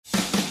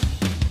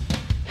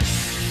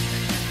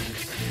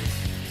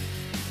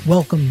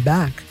Welcome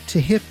back to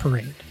Hit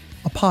Parade,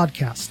 a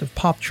podcast of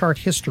pop chart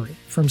history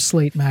from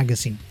Slate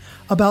Magazine,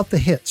 about the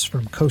hits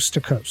from coast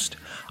to coast.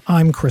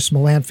 I'm Chris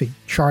Molanphy,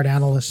 chart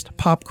analyst,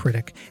 pop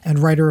critic, and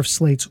writer of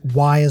Slate's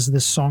Why Is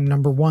This Song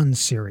Number One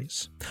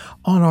series.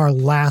 On our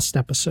last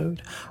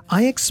episode,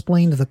 I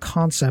explained the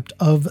concept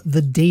of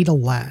the data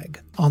lag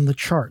on the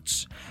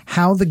charts,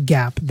 how the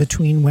gap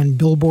between when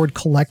Billboard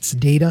collects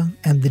data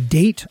and the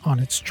date on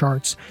its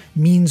charts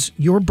means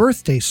your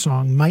birthday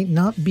song might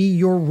not be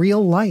your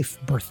real-life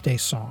birthday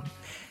song.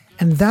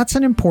 And that's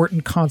an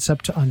important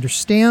concept to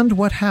understand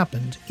what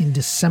happened in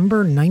December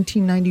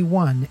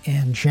 1991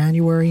 and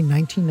January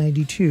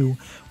 1992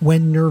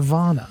 when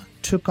Nirvana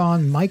took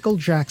on Michael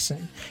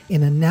Jackson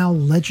in a now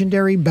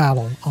legendary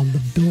battle on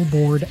the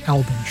Billboard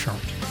album chart.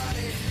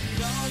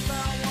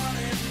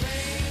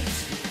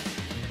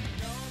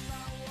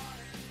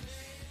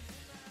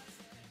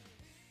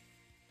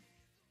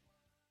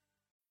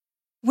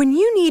 When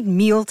you need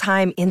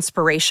mealtime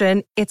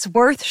inspiration, it's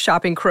worth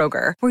shopping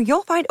Kroger, where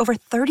you'll find over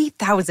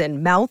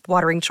 30,000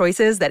 mouth-watering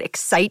choices that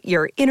excite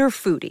your inner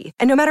foodie.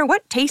 And no matter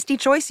what tasty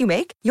choice you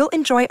make, you'll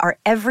enjoy our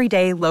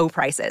everyday low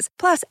prices,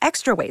 plus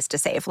extra ways to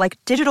save, like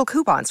digital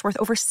coupons worth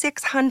over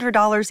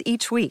 $600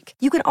 each week.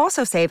 You can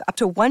also save up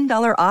to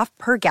 $1 off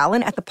per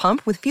gallon at the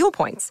pump with fuel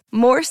points.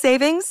 More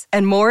savings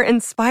and more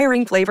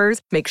inspiring flavors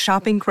make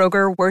shopping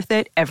Kroger worth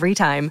it every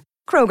time.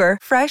 Kroger,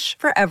 fresh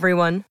for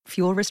everyone.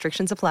 Fuel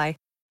restrictions apply.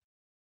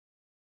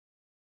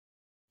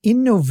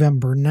 In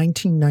November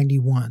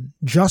 1991,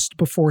 just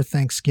before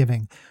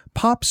Thanksgiving,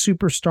 pop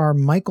superstar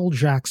Michael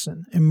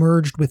Jackson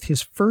emerged with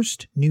his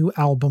first new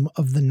album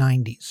of the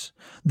 90s,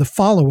 the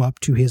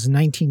follow-up to his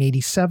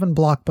 1987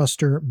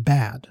 blockbuster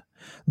Bad.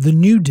 The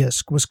new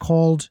disc was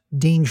called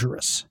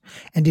Dangerous,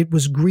 and it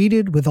was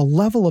greeted with a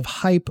level of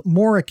hype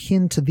more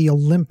akin to the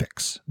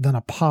Olympics than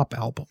a pop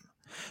album.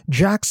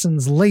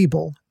 Jackson's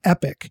label,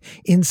 Epic,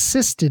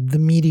 insisted the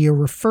media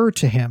refer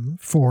to him,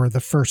 for the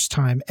first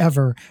time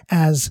ever,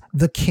 as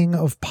the King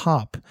of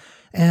Pop,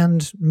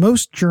 and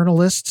most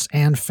journalists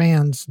and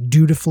fans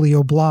dutifully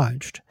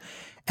obliged.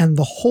 And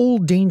the whole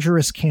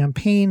Dangerous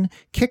campaign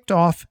kicked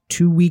off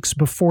 2 weeks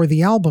before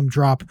the album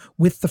drop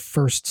with the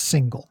first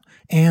single,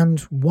 and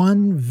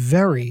one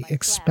very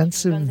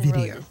expensive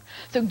video.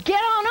 So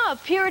get on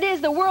up, here it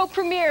is, the world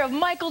premiere of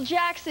Michael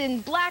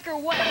Jackson, Black or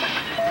White.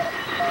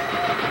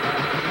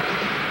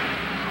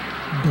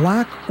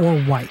 Black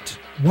or White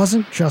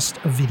wasn't just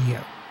a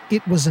video,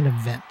 it was an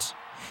event.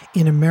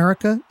 In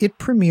America, it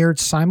premiered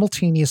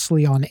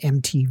simultaneously on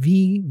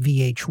MTV,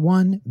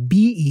 VH1,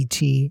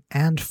 BET,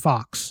 and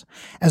Fox,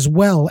 as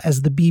well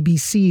as the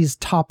BBC's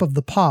Top of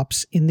the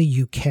Pops in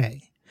the UK.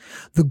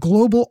 The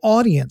global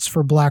audience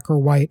for Black or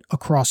White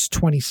across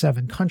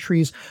 27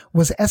 countries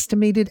was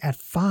estimated at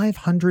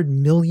 500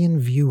 million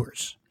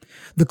viewers.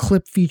 The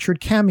clip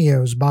featured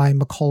cameos by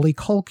Macaulay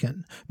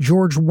Culkin,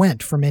 George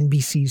Wendt from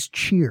NBC's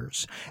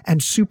Cheers, and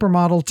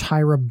supermodel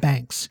Tyra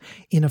Banks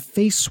in a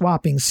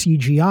face-swapping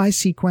CGI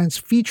sequence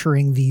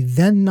featuring the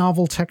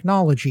then-novel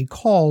technology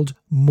called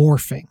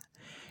morphing.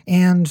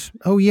 And,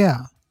 oh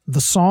yeah,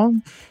 the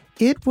song?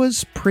 It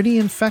was pretty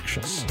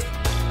infectious.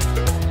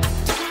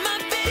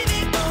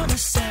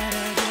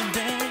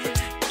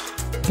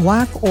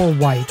 Black or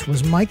White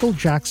was Michael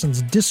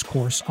Jackson's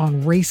discourse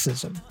on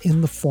racism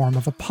in the form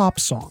of a pop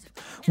song,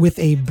 with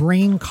a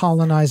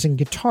brain-colonizing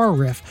guitar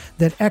riff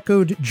that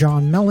echoed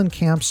John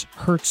Mellencamp's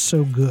Hurt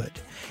So Good,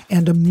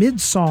 and a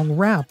mid-song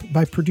rap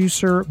by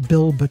producer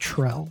Bill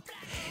Bottrell.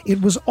 It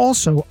was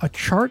also a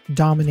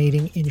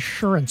chart-dominating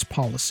insurance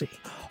policy,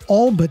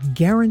 all but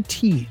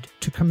guaranteed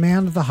to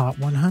command the Hot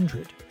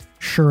 100.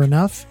 Sure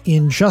enough,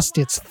 in just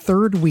its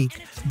third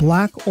week,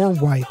 Black or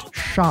White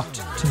shot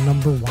to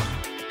number one.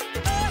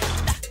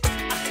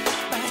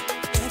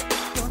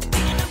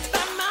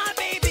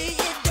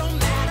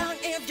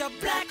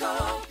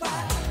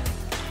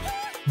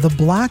 The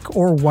Black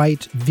or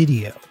White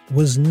video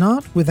was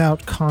not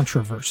without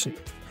controversy.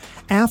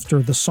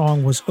 After the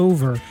song was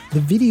over,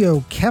 the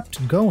video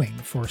kept going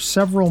for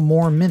several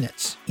more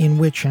minutes, in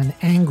which an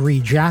angry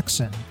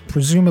Jackson,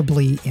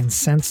 presumably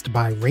incensed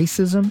by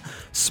racism,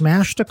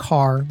 smashed a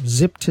car,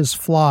 zipped his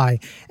fly,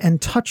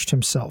 and touched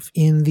himself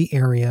in the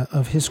area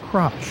of his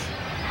crotch.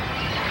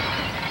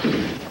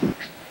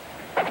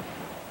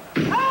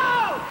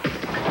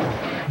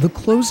 The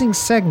closing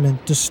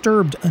segment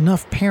disturbed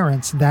enough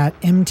parents that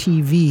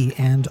MTV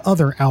and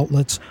other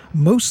outlets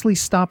mostly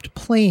stopped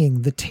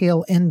playing the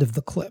tail end of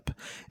the clip,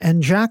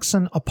 and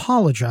Jackson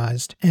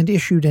apologized and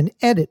issued an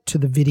edit to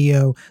the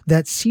video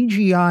that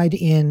CGI'd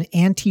in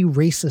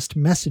anti-racist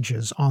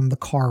messages on the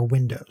car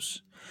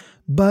windows.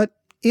 But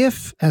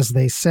if, as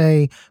they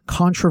say,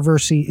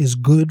 controversy is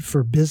good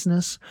for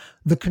business,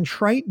 the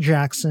contrite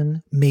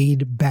Jackson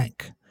made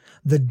bank.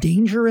 The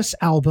Dangerous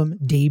album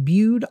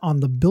debuted on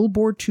the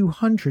Billboard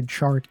 200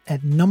 chart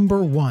at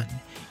number 1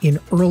 in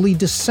early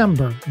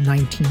December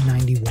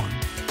 1991.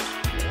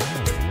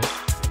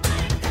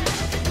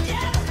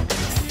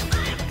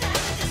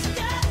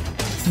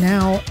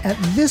 Now, at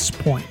this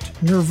point,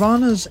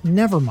 Nirvana's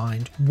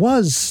Nevermind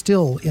was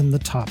still in the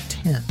top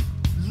 10.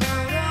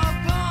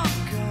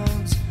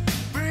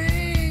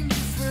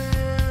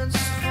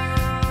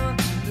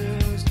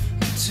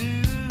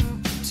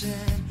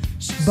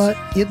 but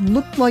it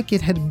looked like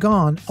it had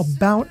gone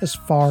about as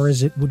far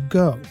as it would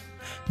go.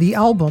 The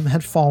album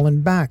had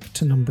fallen back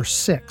to number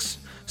 6,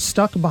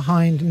 stuck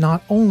behind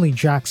not only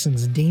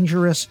Jackson's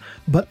Dangerous,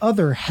 but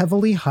other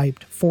heavily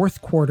hyped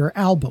fourth quarter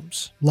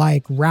albums,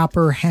 like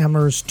rapper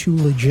Hammer's Too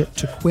Legit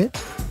to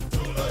Quit,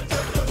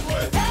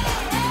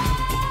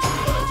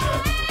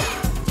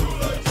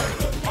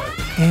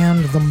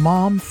 and the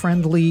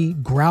mom-friendly,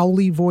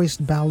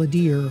 growly-voiced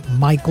balladeer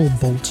Michael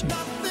Bolton.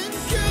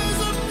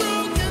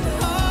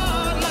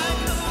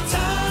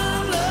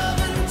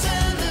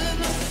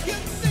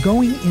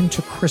 Going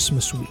into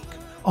Christmas week,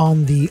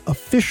 on the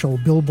official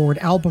Billboard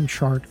album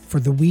chart for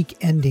the week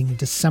ending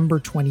December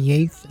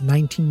 28,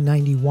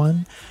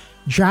 1991,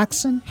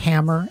 Jackson,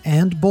 Hammer,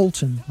 and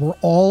Bolton were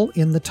all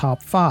in the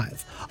top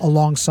 5,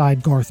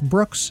 alongside Garth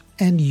Brooks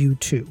and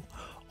U2,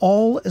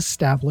 all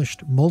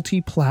established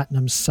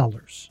multi-platinum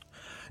sellers.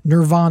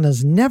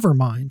 Nirvana's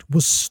Nevermind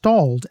was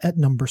stalled at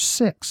number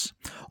 6,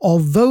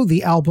 although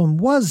the album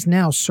was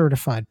now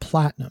certified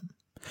platinum.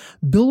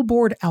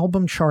 Billboard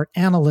album chart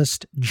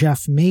analyst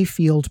Jeff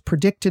Mayfield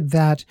predicted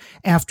that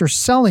after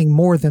selling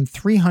more than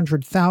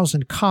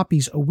 300,000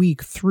 copies a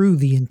week through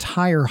the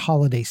entire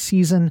holiday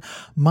season,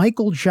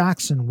 Michael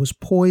Jackson was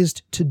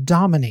poised to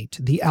dominate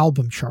the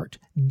album chart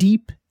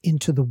deep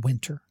into the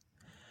winter.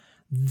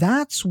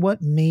 That's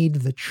what made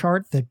the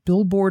chart that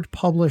Billboard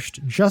published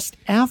just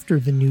after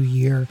the new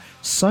year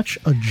such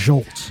a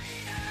jolt.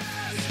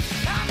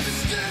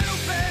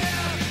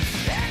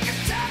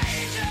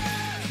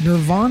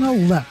 Nirvana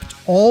leapt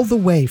all the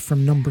way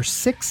from number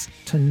 6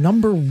 to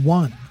number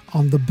 1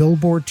 on the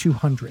Billboard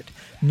 200,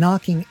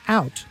 knocking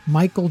out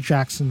Michael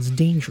Jackson's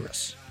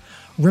Dangerous.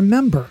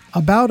 Remember,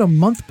 about a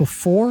month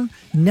before,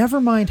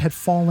 Nevermind had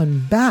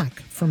fallen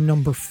back from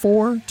number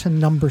 4 to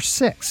number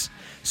 6,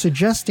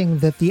 suggesting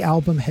that the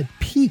album had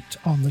peaked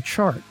on the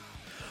chart.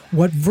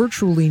 What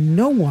virtually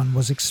no one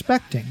was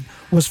expecting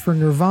was for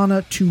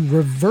Nirvana to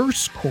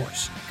reverse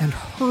course and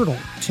hurtle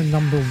to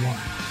number 1.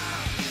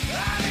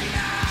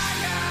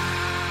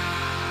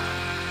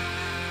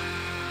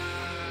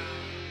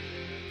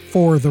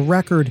 For the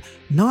record,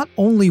 not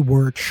only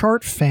were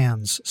chart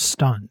fans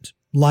stunned,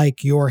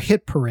 like your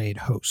Hit Parade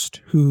host,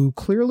 who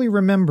clearly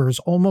remembers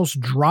almost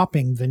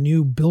dropping the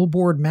new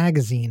Billboard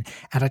magazine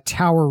at a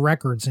Tower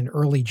Records in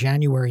early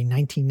January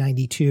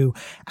 1992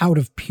 out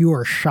of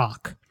pure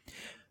shock.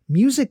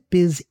 Music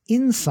biz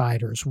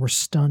insiders were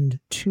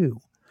stunned too.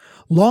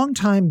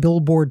 Longtime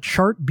Billboard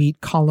chart beat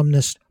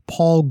columnist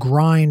Paul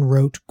Grine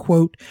wrote,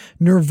 quote,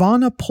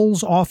 "Nirvana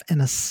pulls off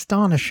an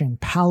astonishing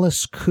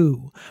palace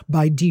coup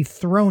by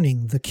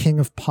dethroning the king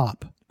of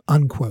pop,"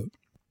 unquote.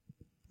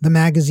 The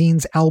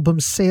magazine's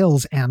album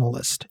sales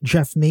analyst,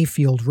 Jeff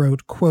Mayfield,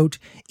 wrote, quote,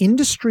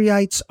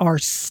 "Industryites are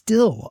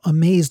still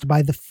amazed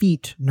by the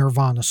feat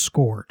Nirvana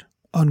scored,"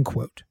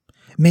 unquote.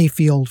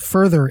 Mayfield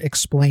further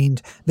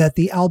explained that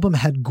the album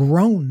had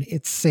grown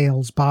its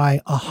sales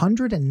by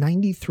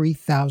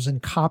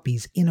 193,000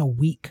 copies in a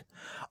week,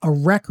 a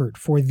record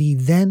for the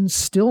then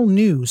still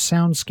new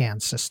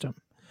SoundScan system,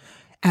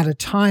 at a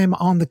time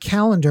on the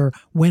calendar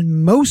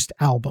when most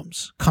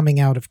albums coming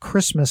out of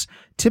Christmas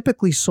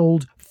typically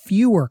sold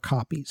fewer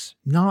copies,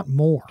 not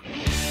more.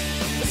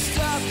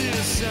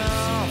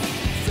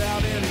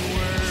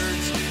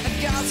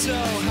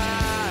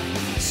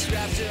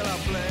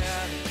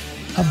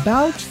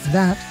 About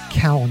that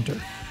calendar,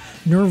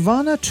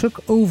 Nirvana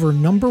took over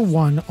number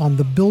 1 on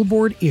the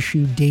Billboard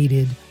issue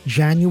dated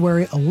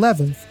January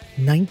 11th,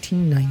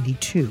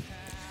 1992.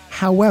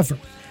 However,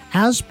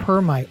 as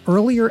per my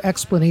earlier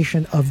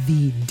explanation of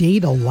the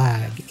data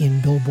lag in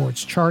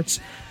Billboard's charts,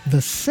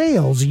 the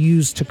sales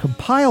used to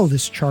compile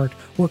this chart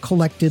were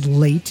collected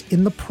late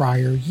in the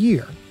prior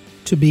year.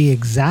 To be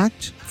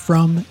exact,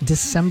 from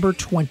December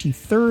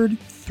 23rd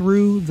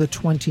through the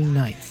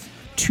 29th,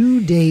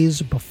 2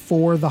 days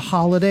before the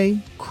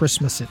holiday,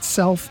 Christmas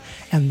itself,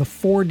 and the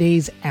 4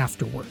 days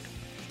afterward.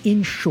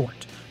 In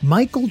short,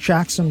 Michael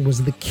Jackson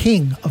was the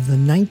king of the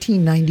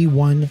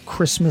 1991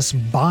 Christmas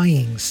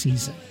buying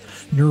season.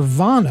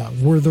 Nirvana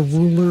were the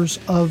rulers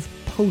of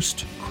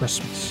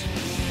post-Christmas.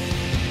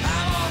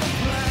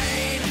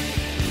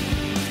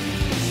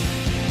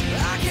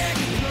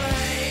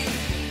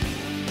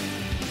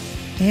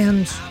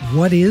 And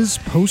what is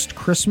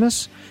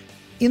post-Christmas?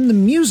 In the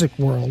music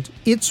world,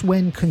 it's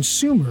when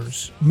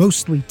consumers,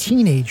 mostly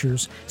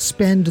teenagers,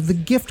 spend the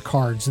gift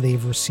cards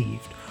they've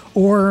received,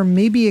 or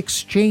maybe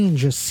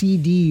exchange a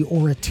CD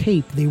or a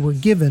tape they were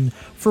given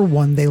for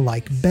one they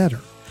like better.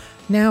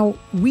 Now,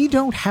 we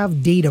don't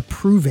have data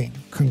proving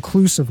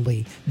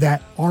conclusively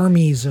that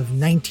armies of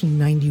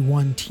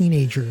 1991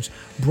 teenagers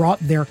brought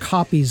their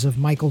copies of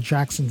Michael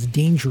Jackson's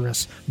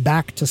Dangerous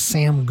back to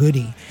Sam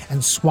Goody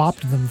and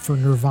swapped them for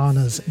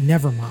Nirvana's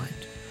Nevermind.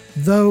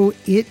 Though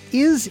it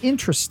is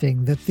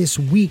interesting that this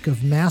week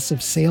of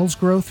massive sales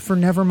growth for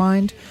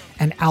Nevermind,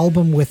 an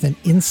album with an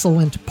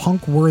insolent,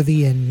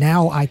 punk-worthy, and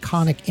now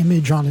iconic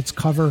image on its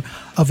cover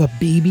of a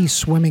baby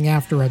swimming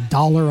after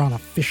 $1 on a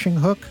fishing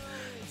hook,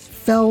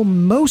 fell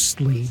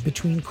mostly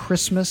between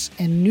Christmas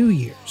and New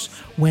Year's,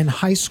 when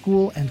high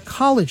school and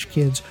college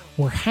kids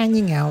were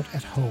hanging out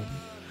at home.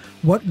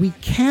 What we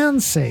can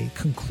say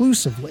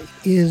conclusively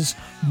is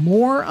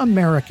more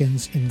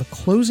Americans in the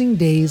closing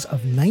days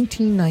of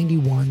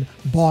 1991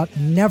 bought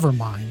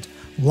Nevermind,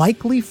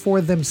 likely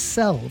for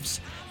themselves,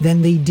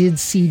 than they did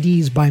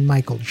CDs by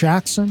Michael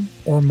Jackson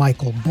or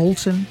Michael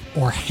Bolton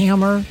or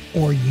Hammer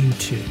or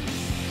U2.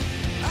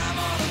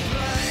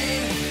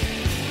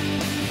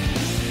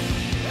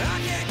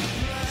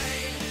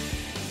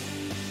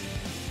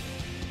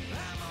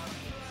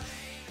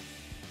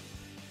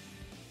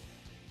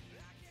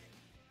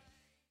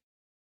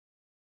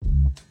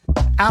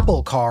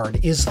 Apple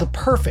Card is the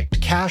perfect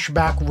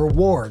cashback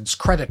rewards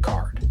credit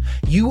card.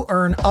 You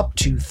earn up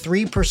to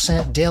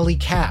 3% daily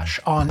cash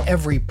on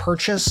every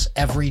purchase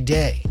every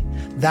day.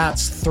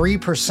 That's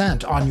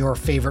 3% on your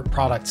favorite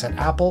products at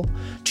Apple,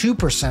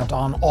 2%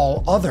 on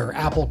all other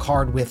Apple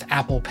Card with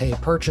Apple Pay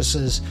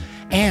purchases,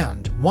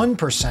 and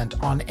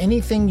 1% on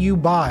anything you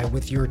buy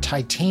with your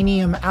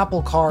titanium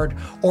Apple Card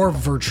or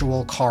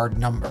virtual card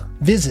number.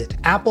 Visit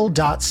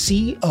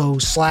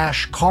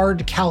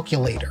apple.co/card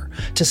calculator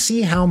to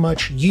see how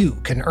much you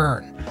can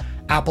earn.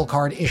 Apple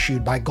Card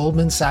issued by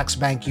Goldman Sachs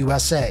Bank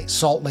USA,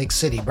 Salt Lake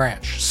City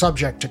branch,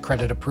 subject to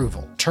credit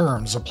approval.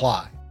 Terms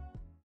apply.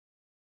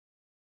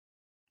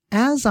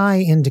 As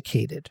I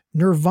indicated,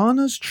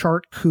 Nirvana's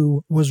chart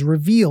coup was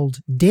revealed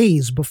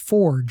days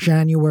before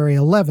January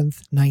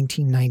 11th,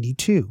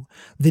 1992,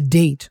 the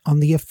date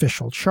on the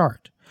official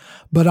chart.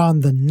 But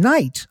on the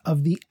night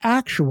of the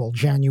actual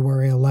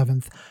January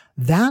 11th,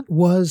 that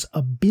was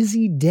a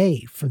busy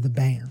day for the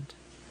band.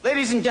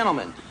 Ladies and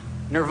gentlemen,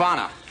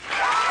 Nirvana.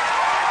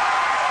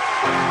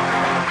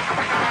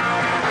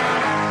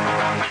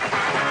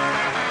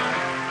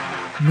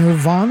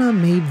 Nirvana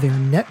made their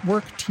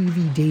network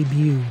TV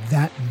debut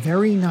that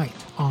very night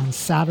on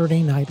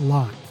Saturday Night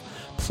Live,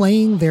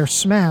 playing their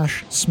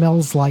smash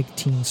Smells Like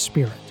Teen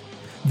Spirit.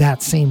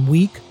 That same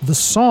week, the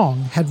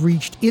song had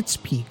reached its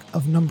peak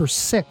of number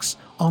 6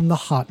 on the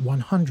Hot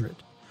 100.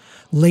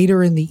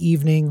 Later in the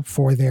evening,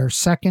 for their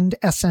second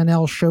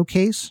SNL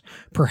showcase,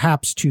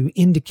 perhaps to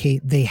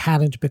indicate they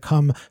hadn't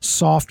become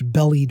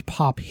soft-bellied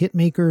pop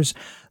hitmakers,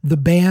 the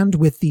band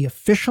with the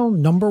official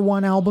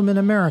 #1 album in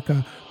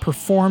America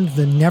performed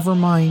the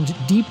Nevermind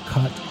deep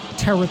cut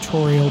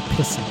Territorial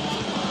Pissing.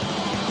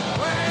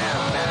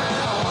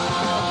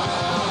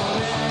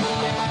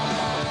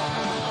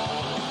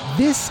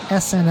 This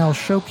SNL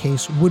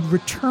showcase would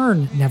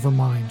return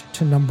Nevermind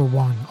to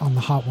 #1 on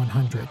the Hot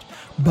 100,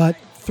 but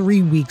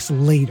 3 weeks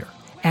later,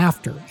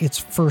 after its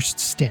first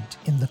stint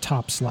in the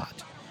top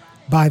slot.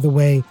 By the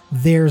way,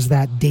 there's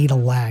that data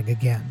lag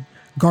again.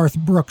 Garth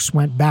Brooks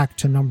went back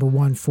to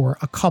 #1 for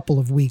a couple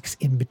of weeks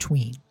in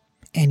between.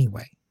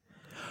 Anyway,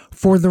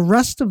 for the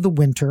rest of the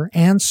winter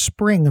and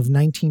spring of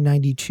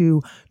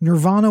 1992,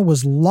 Nirvana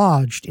was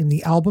lodged in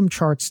the album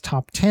chart's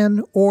top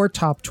 10 or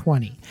top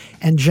 20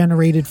 and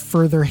generated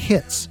further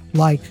hits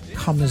like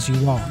Come As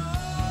You Are.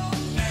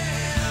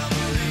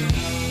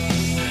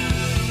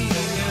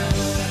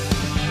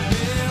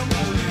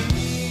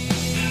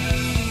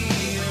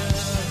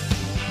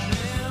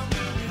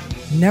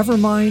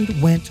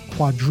 Nevermind went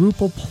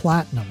quadruple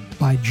platinum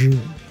by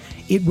June.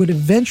 It would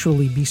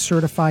eventually be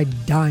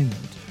certified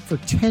diamond for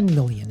 $10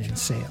 million in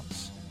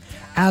sales.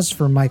 As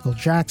for Michael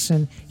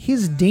Jackson,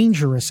 his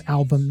Dangerous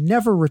album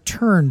never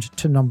returned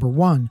to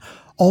 #1,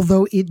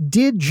 although it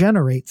did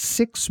generate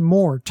 6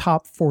 more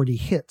top 40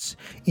 hits,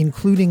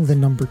 including the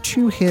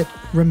 #2 hit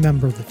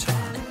Remember the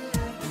Time.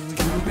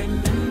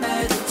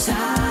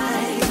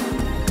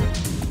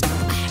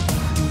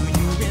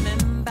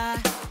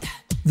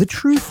 The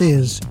truth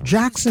is,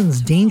 Jackson's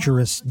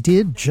Dangerous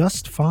did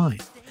just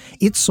fine.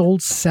 It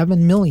sold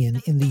 7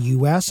 million in the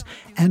US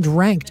and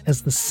ranked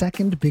as the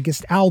second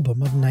biggest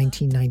album of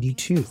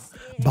 1992,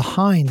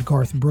 behind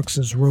Garth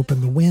Brooks's Rope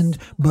in the Wind,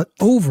 but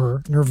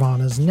over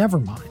Nirvana's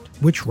Nevermind,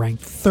 which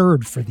ranked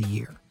 3rd for the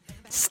year.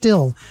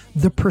 Still,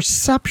 the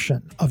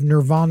perception of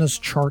Nirvana's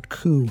chart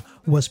coup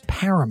was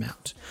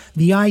paramount.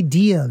 The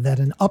idea that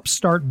an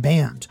upstart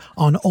band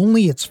on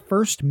only its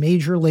first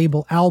major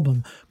label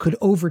album could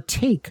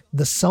overtake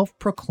the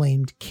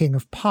self-proclaimed king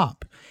of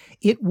pop.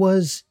 It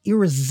was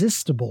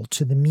irresistible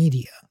to the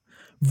media.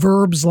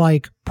 Verbs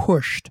like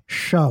pushed,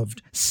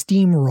 shoved,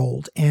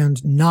 steamrolled,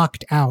 and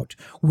knocked out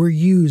were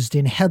used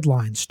in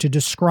headlines to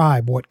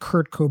describe what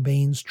Kurt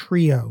Cobain's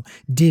trio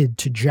did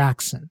to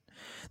Jackson.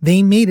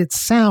 They made it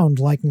sound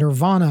like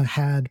Nirvana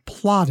had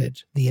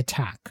plotted the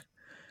attack.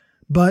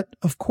 But,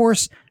 of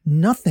course,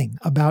 nothing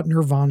about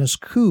Nirvana's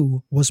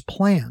coup was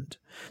planned.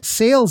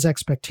 Sales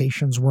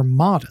expectations were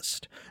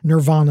modest.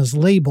 Nirvana's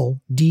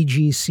label,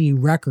 DGC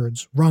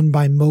Records, run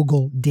by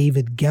mogul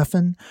David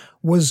Geffen,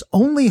 was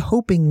only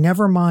hoping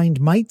Nevermind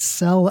might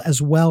sell as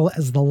well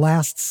as the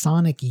last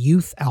Sonic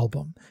Youth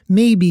album,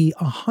 maybe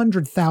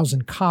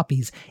 100,000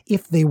 copies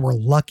if they were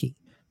lucky,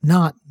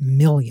 not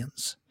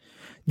millions.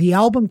 The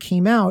album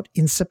came out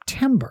in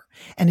September,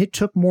 and it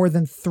took more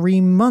than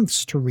 3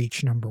 months to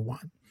reach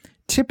 #1.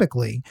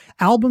 Typically,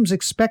 albums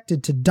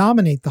expected to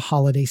dominate the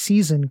holiday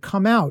season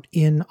come out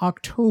in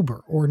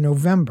October or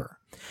November.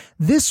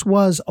 This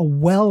was a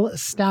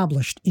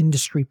well-established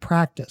industry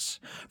practice.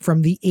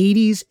 From the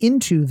 80s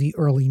into the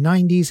early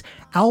 90s,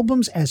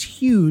 albums as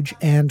huge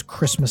and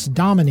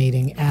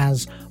Christmas-dominating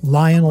as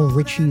Lionel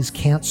Richie's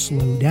Can't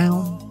Slow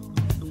Down,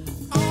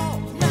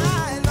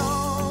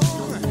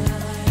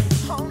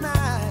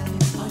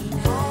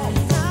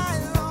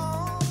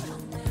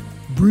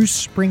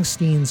 Bruce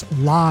Springsteen's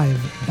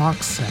Live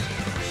box set,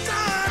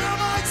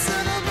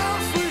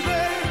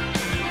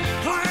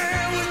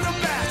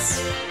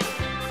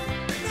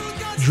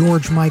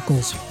 George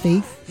Michael's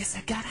Faith, yes,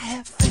 I gotta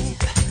have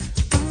faith.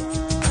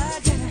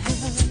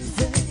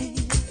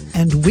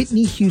 And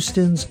Whitney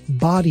Houston's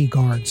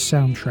Bodyguard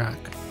soundtrack.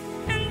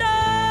 And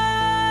I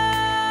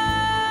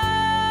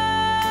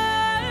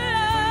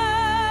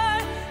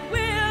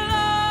will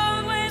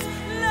always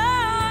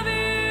love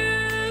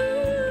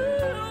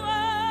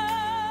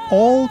you.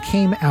 All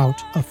came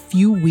out a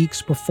few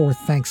weeks before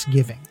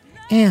Thanksgiving,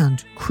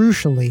 and,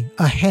 crucially,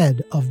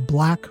 ahead of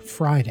Black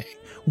Friday,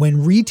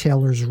 when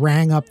retailers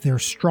rang up their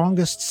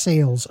strongest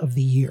sales of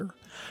the year.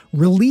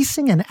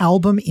 Releasing an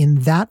album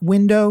in that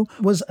window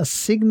was a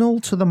signal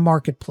to the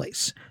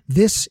marketplace.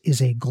 This is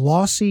a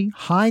glossy,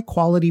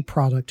 high-quality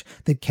product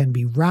that can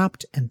be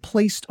wrapped and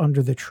placed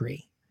under the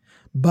tree.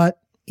 But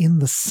in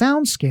the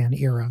SoundScan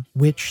era,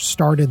 which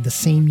started the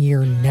same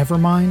year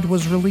Nevermind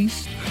was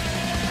released,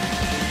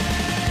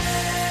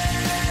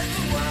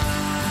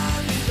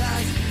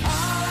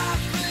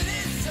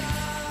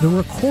 the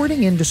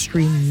recording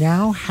industry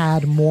now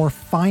had more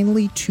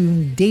finely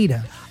tuned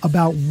data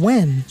about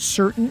when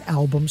certain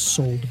albums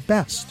sold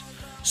best.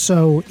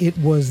 So it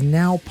was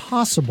now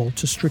possible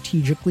to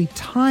strategically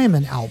time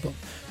an album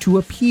to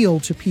appeal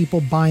to people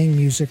buying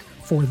music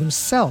for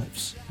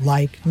themselves,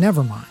 like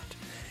Nevermind.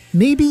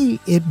 Maybe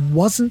it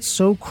wasn't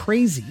so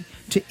crazy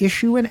to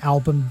issue an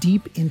album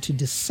deep into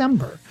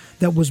December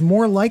that was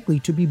more likely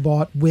to be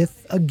bought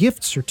with a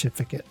gift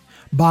certificate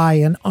by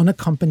an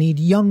unaccompanied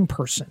young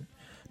person.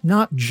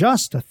 Not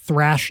just a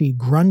thrashy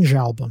grunge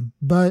album,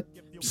 but,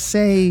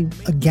 say,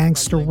 a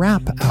gangster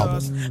rap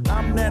album.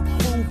 I'm that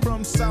fool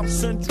from South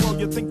Central.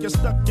 You think you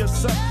stuck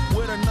yourself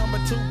with a number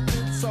 2?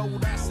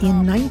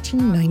 In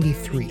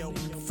 1993,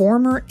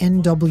 former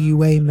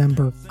NWA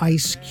member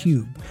Ice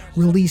Cube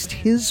released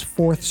his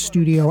fourth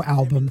studio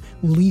album,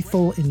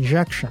 Lethal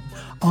Injection,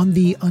 on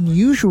the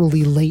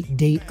unusually late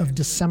date of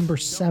December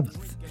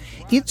 7th.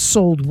 It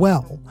sold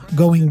well,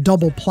 going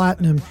double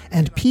platinum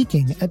and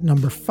peaking at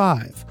number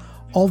 5.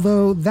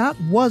 Although that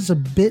was a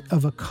bit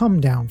of a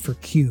come down for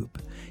Cube.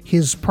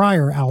 His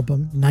prior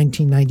album,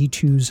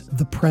 1992's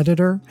The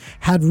Predator,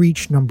 had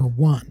reached number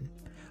 1.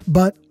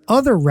 But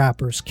other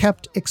rappers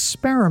kept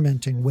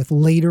experimenting with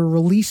later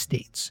release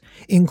dates,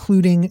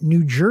 including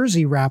New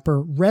Jersey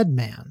rapper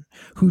Redman,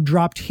 who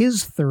dropped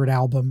his third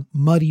album,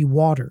 Muddy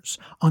Waters,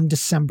 on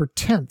December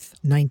 10th,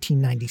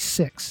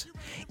 1996.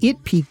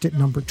 It peaked at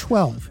number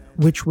 12,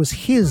 which was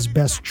his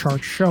best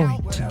chart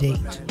showing to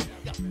date.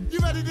 You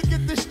ready to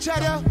get this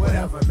cheddar?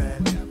 Whatever,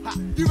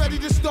 man. You ready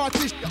to start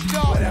this?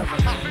 Whatever.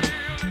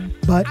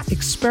 But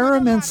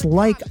experiments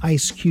like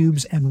Ice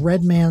Cube's and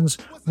Redman's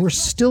were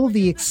still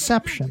the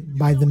exception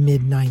by the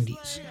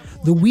mid-90s.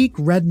 The week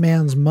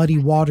Redman's Muddy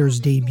Waters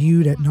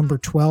debuted at number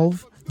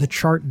 12, the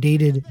chart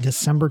dated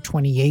December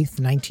 28th,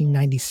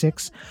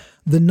 1996,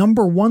 the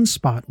number 1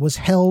 spot was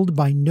held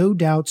by No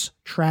Doubt's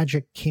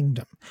Tragic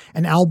Kingdom,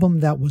 an album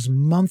that was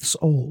months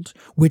old,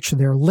 which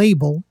their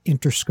label,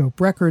 Interscope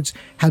Records,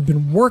 had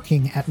been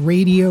working at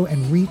radio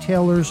and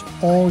retailers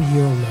all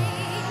year long.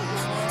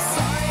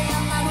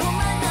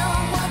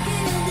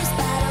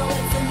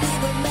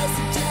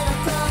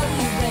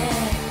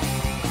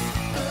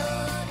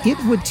 It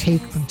would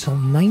take until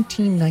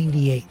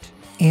 1998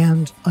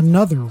 and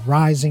another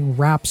rising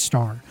rap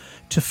star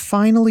to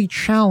finally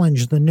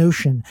challenge the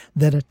notion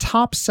that a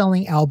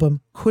top-selling album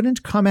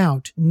couldn't come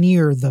out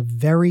near the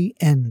very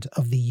end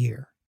of the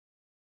year.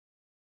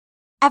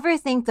 Ever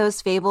think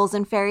those fables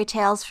and fairy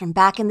tales from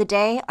back in the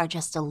day are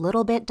just a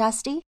little bit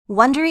dusty?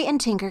 Wondery and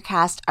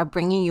Tinkercast are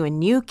bringing you a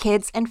new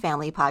kids and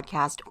family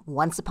podcast,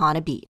 Once Upon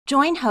a Beat.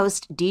 Join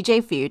host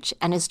DJ Fuchs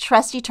and his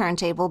trusty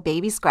turntable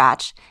Baby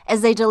Scratch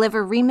as they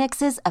deliver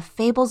remixes of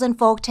fables and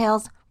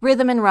folktales,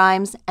 rhythm and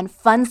rhymes, and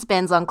fun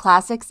spins on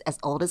classics as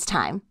old as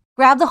time.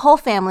 Grab the whole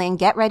family and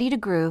get ready to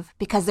groove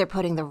because they're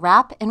putting the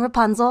rap in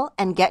Rapunzel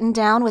and getting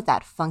down with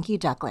that funky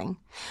duckling.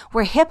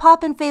 Where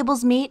hip-hop and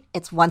fables meet,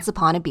 it's Once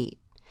Upon a Beat.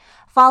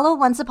 Follow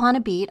Once Upon a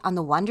Beat on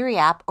the Wondery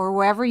app or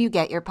wherever you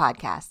get your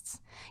podcasts.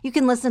 You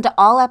can listen to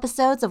all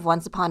episodes of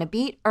Once Upon a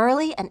Beat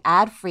early and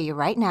ad-free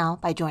right now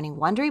by joining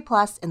Wondery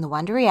Plus in the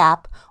Wondery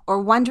app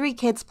or Wondery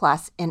Kids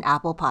Plus in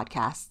Apple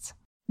Podcasts.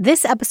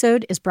 This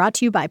episode is brought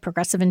to you by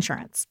Progressive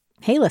Insurance.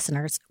 Hey,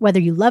 listeners, whether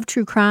you love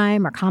true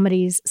crime or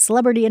comedies,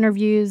 celebrity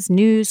interviews,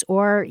 news,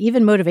 or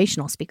even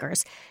motivational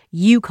speakers,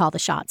 you call the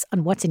shots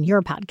on what's in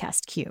your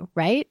podcast queue,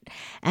 right?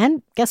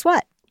 And guess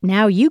what?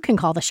 Now you can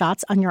call the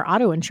shots on your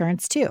auto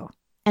insurance, too.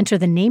 Enter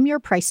the Name Your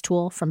Price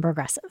tool from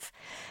Progressive.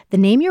 The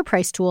Name Your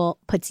Price tool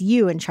puts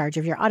you in charge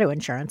of your auto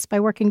insurance by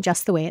working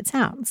just the way it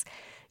sounds.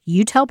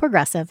 You tell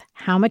Progressive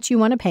how much you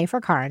want to pay for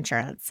car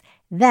insurance.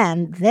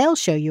 Then they'll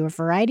show you a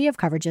variety of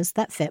coverages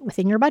that fit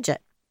within your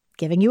budget,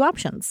 giving you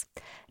options.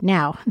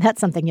 Now,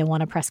 that's something you'll want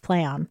to press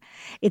play on.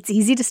 It's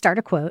easy to start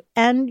a quote,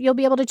 and you'll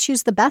be able to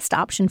choose the best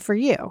option for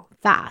you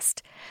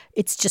fast.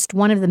 It's just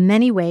one of the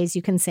many ways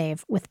you can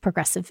save with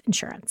Progressive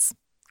Insurance.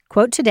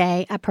 Quote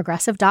today at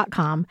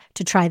Progressive.com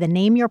to try the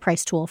Name Your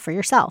Price tool for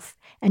yourself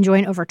and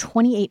join over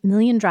 28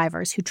 million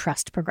drivers who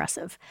trust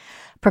Progressive.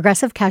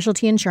 Progressive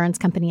Casualty Insurance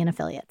Company and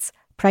Affiliates.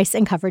 Price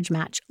and coverage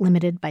match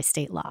limited by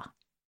state law.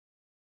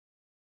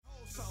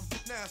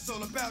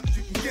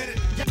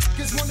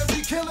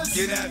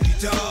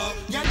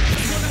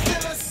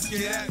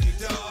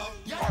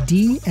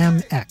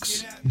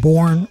 DMX,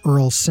 born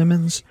Earl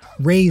Simmons,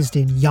 raised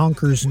in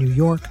Yonkers, New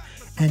York,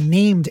 and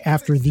named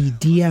after the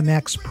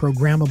DMX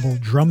programmable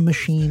drum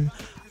machine,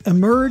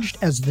 emerged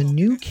as the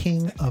new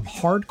king of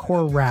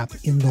hardcore rap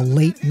in the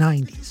late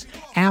 90s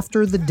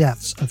after the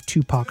deaths of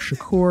Tupac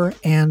Shakur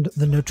and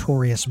the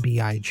Notorious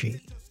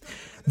B.I.G.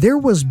 There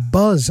was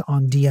buzz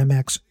on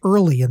DMX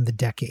early in the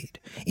decade.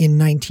 In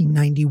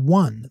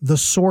 1991, The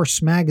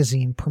Source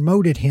magazine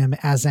promoted him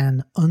as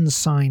an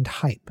unsigned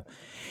hype.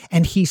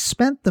 And he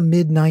spent the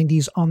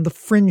mid-90s on the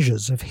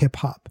fringes of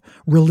hip-hop,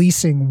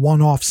 releasing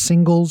one-off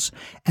singles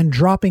and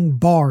dropping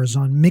bars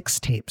on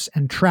mixtapes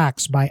and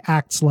tracks by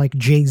acts like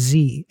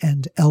Jay-Z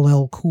and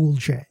LL Cool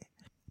J.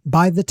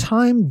 By the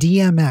time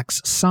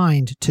DMX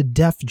signed to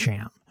Def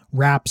Jam,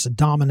 rap's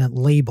dominant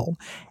label,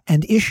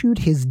 and issued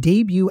his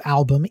debut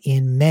album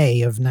in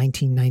May of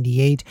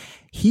 1998,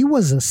 he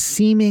was a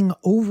seeming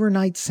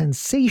overnight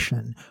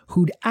sensation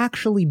who'd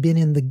actually been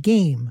in the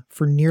game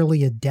for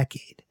nearly a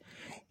decade.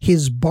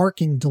 His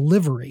barking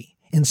delivery,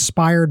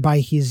 inspired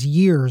by his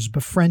years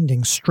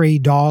befriending stray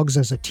dogs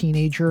as a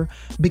teenager,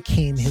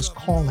 became his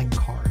calling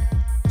card.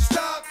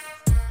 Stop,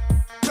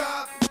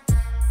 drop,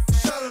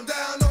 shut him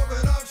down,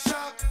 open up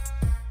shop.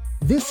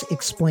 This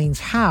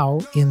explains how,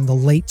 in the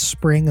late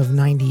spring of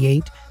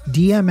 '98,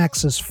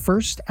 DMX's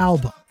first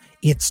album,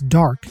 It's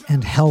Dark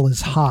and Hell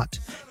is Hot,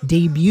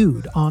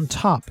 debuted on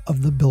top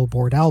of the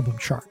Billboard album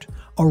chart,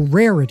 a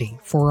rarity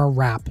for a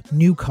rap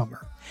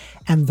newcomer.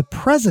 And the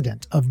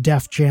president of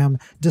Def Jam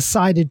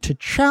decided to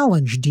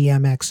challenge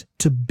DMX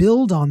to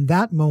build on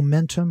that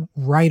momentum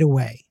right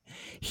away.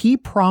 He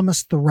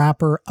promised the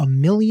rapper $1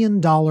 million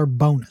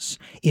bonus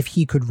if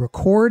he could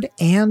record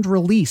and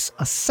release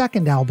a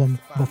second album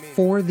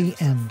before the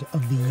end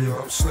of the year.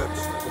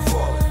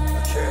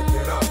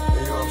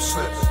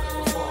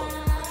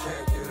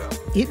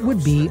 It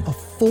would be a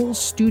full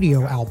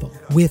studio album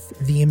with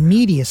the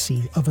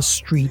immediacy of a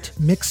street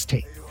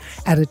mixtape,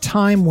 at a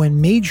time when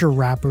major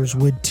rappers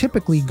would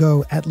typically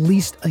go at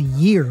least a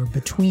year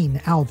between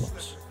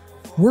albums.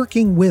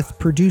 Working with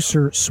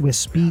producer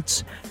Swizz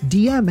Beatz,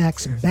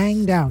 DMX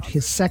banged out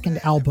his second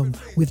album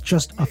with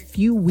just a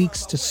few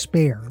weeks to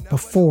spare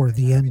before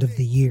the end of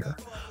the year.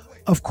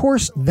 Of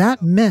course,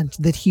 that meant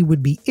that he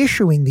would be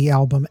issuing the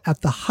album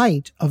at the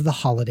height of the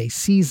holiday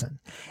season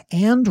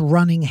and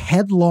running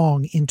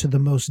headlong into the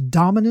most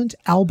dominant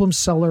album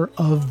seller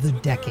of the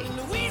decade.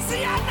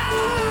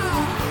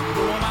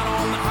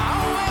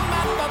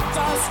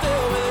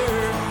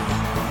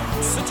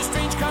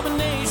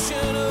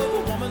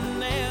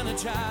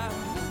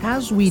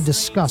 As we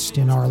discussed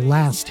in our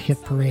last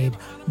Hit Parade,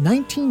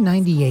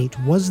 1998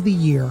 was the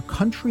year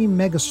country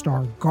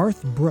megastar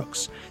Garth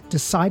Brooks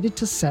decided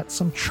to set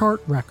some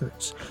chart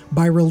records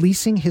by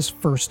releasing his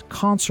first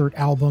concert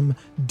album,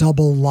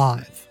 Double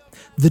Live.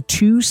 The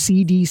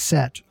 2-CD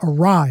set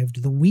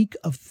arrived the week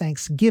of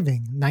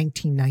Thanksgiving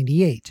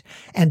 1998,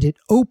 and it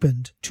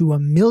opened to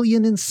 $1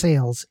 million in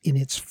sales in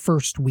its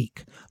first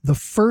week, the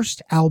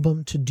first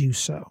album to do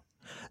so.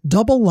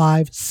 Double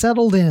Live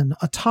settled in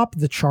atop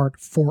the chart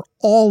for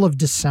all of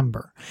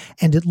December,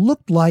 and it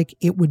looked like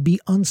it would be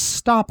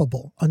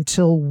unstoppable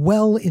until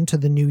well into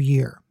the new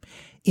year.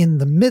 In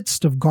the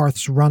midst of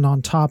Garth's run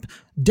on top,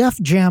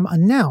 Def Jam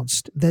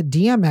announced that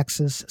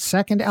DMX's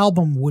second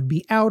album would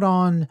be out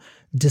on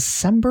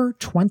December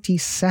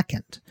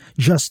 22nd,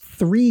 just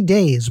 3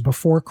 days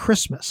before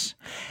Christmas.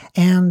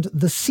 And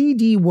the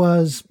CD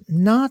was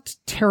not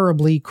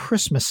terribly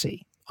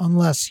Christmassy,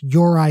 unless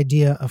your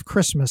idea of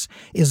Christmas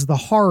is the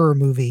horror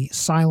movie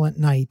Silent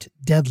Night,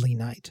 Deadly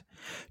Night.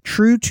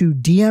 True to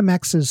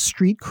DMX's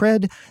street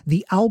cred,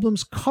 the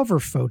album's cover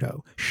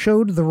photo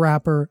showed the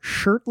rapper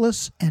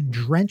shirtless and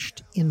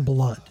drenched in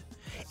blood.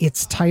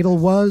 Its title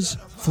was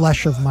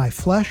Flesh of My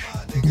Flesh,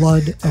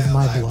 Blood of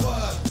My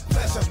Blood.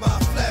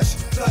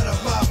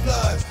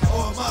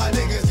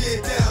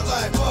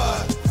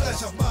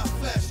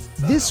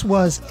 This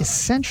was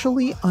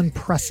essentially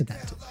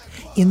unprecedented.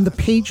 In the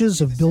pages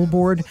of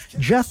Billboard,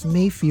 Jeff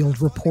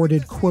Mayfield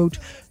reported, quote,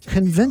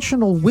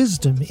 "Conventional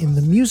wisdom in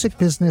the music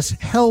business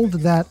held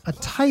that a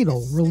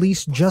title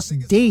released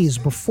just days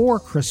before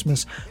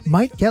Christmas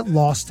might get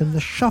lost in the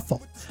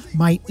shuffle,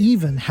 might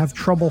even have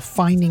trouble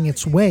finding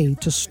its way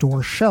to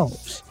store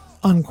shelves,"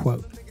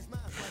 unquote.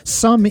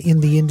 Some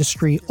in the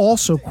industry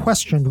also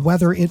questioned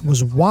whether it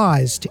was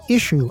wise to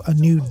issue a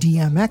new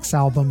DMX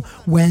album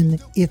when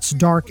It's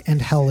Dark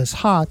and Hell is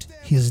Hot,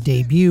 his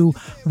debut,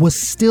 was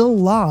still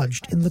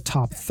lodged in the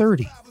top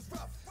 30.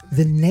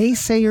 The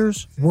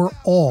naysayers were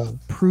all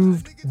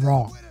proved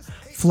wrong.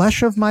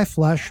 Flesh of My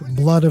Flesh,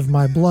 Blood of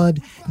My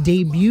Blood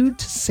debuted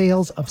to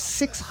sales of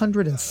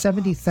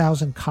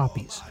 670,000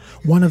 copies,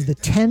 one of the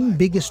 10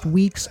 biggest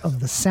weeks of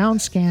the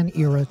SoundScan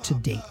era to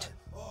date.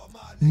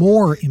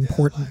 More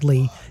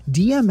importantly,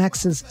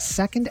 DMX's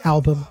second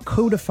album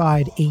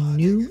codified a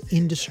new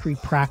industry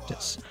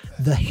practice,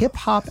 the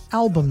hip-hop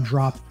album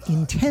drop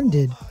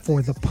intended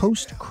for the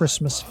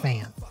post-Christmas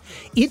fan.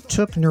 It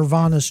took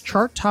Nirvana's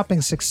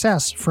chart-topping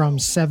success from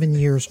 7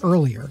 years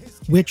earlier,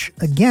 which,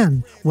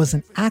 again, was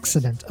an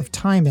accident of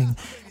timing,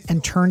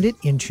 and turned it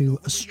into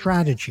a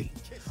strategy.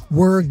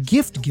 Were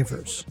gift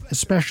givers,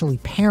 especially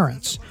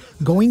parents,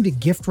 going to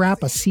gift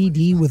wrap a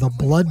CD with a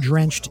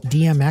blood-drenched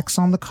DMX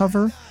on the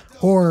cover?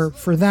 Or,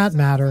 for that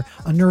matter,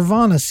 a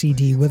Nirvana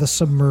CD with a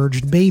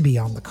submerged baby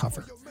on the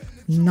cover?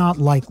 Not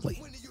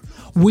likely.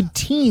 Would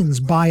teens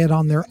buy it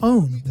on their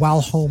own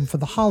while home for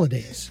the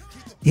holidays?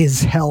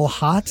 Is hell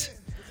hot?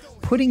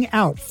 Putting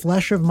out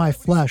Flesh of My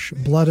Flesh,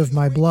 Blood of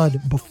My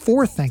Blood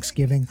before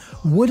Thanksgiving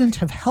wouldn't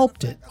have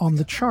helped it on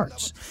the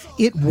charts.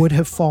 It would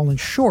have fallen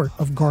short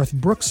of Garth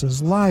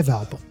Brooks' live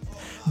album.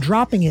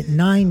 Dropping it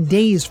 9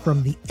 days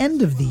from the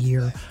end of the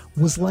year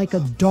was like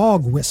a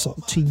dog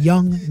whistle to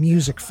young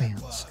music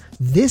fans.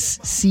 This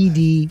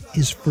CD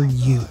is for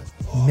you.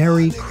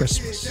 Merry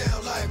Christmas.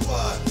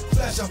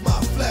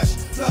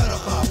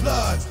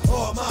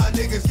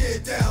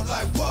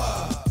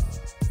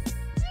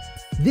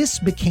 This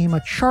became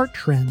a chart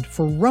trend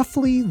for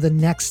roughly the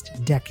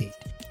next decade.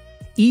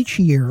 Each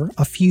year,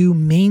 a few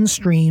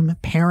mainstream,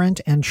 parent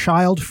and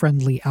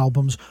child-friendly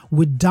albums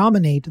would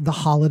dominate the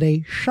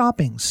holiday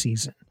shopping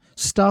season.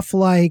 Stuff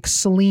like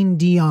Celine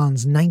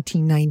Dion's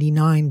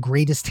 1999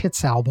 Greatest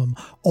Hits album,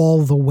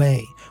 All the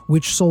Way,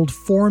 which sold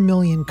 4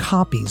 million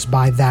copies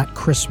by that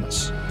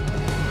Christmas.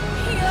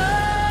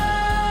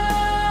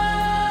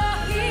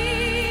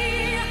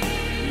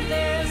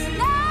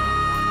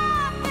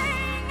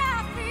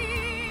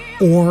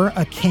 Or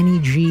a Kenny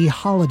G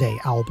holiday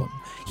album.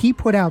 He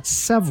put out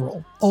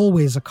several,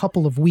 always a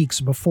couple of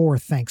weeks before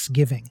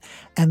Thanksgiving,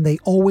 and they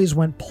always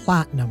went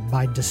platinum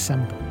by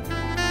December.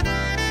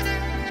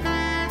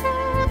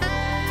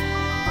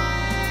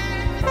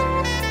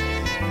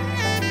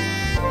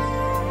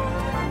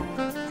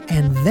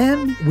 And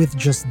then, with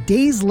just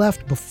days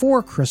left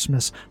before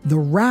Christmas, the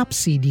rap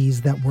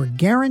CDs that were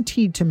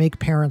guaranteed to make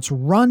parents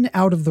run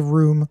out of the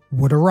room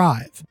would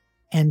arrive.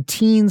 And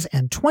teens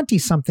and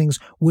 20-somethings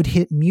would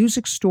hit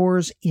music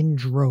stores in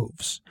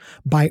droves.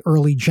 By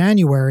early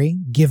January,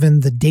 given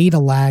the data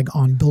lag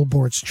on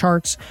Billboard's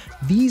charts,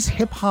 these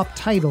hip-hop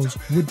titles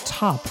would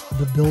top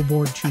the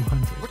Billboard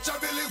 200.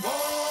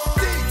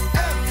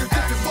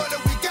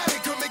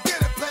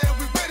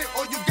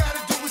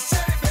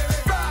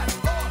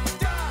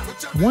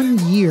 1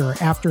 year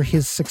after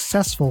his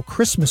successful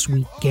Christmas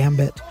week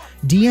gambit,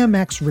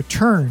 DMX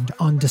returned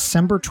on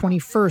December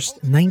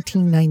 21st,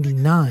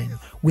 1999,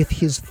 with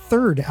his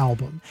third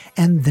album,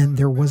 And Then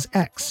There Was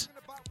X.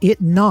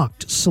 It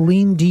knocked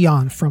Celine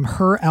Dion from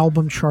her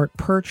album chart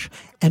perch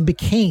and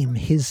became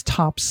his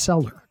top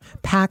seller,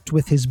 packed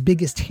with his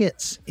biggest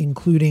hits,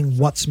 including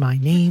What's My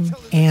Name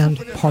and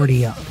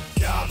Party Up.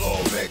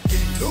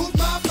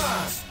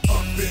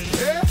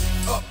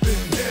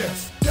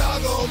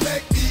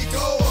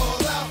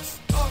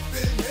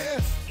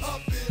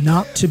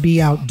 Not to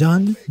be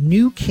outdone,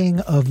 new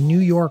king of New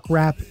York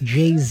rap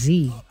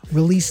Jay-Z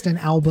released an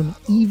album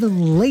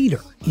even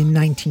later in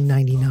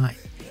 1999.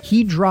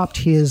 He dropped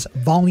his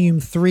Volume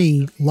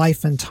 3,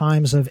 Life and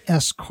Times of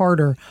S.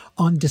 Carter,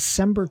 on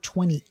December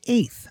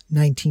 28th,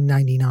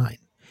 1999.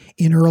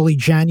 In early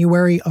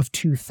January of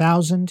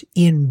 2000,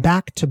 in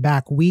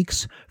back-to-back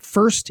weeks,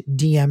 first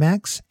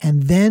DMX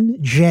and then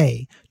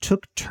Jay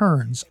took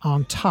turns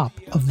on top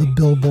of the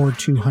Billboard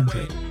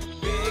 200.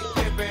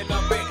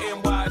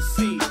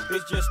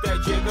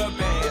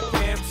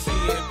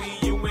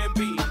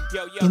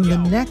 In the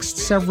next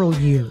several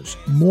years,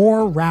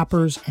 more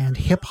rappers and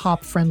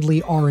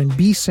hip-hop-friendly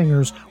R&B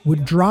singers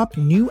would drop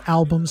new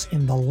albums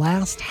in the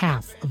last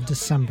half of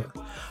December.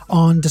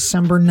 On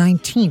December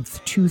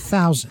 19th,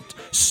 2000,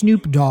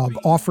 Snoop Dogg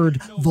offered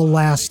The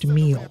Last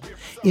Meal.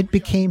 It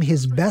became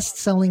his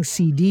best-selling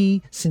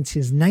CD since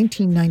his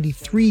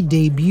 1993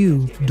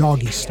 debut,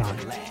 Doggy Style.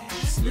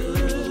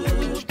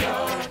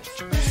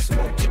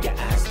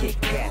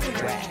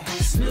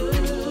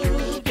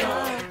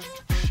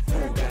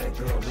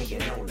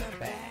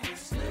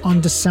 On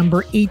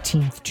December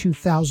 18th,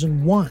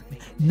 2001,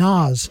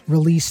 Nas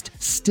released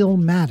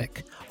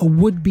Stillmatic, a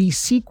would-be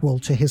sequel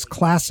to his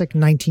classic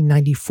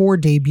 1994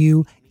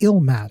 debut,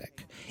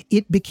 Illmatic.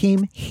 It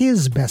became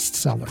his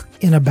bestseller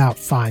in about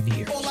 5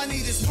 years. All I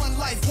need is one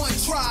life, one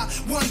try,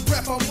 one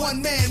breath, I'm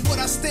one man. What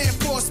I stand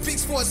for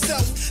speaks for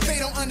itself. They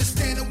don't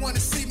understand and want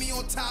to see me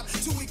on top.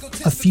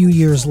 A few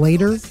years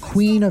later,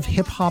 queen of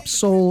hip-hop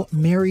soul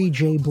Mary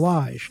J.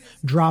 Blige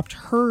dropped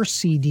her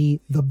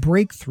CD, The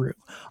Breakthrough,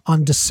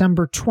 on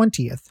December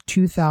 20th,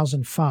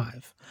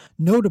 2005.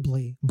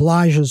 Notably,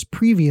 Blige's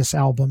previous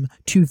album,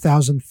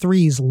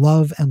 2003's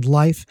Love and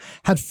Life,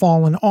 had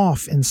fallen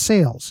off in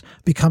sales,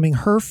 becoming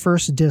her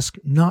first disc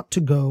not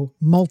to go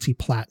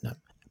multi-platinum.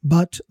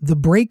 But The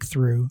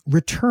Breakthrough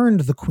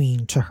returned the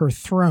queen to her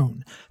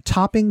throne,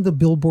 topping the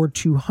Billboard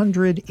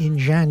 200 in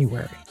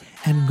January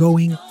and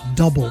going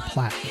double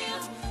platinum.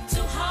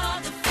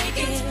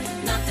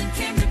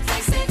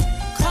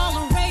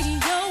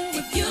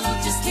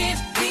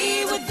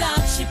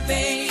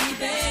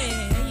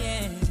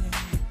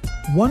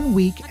 One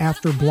week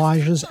after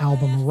Blige's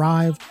album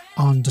arrived,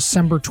 on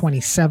December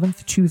 27,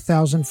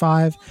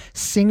 2005,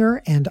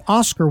 singer and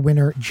Oscar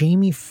winner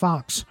Jamie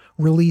Foxx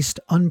released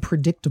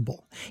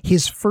Unpredictable,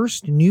 his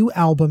first new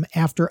album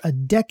after a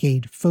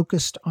decade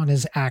focused on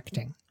his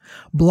acting.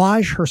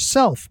 Blige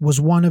herself was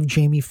one of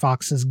Jamie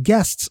Foxx's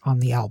guests on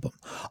the album,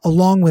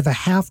 along with a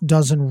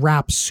half-dozen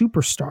rap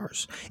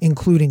superstars,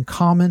 including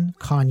Common,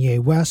 Kanye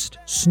West,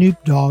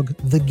 Snoop Dogg,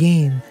 The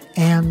Game,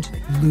 and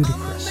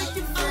Ludacris.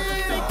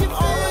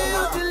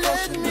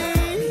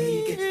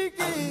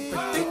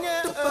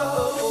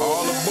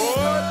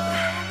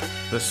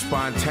 The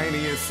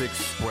Spontaneous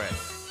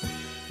Express.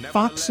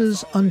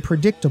 Fox's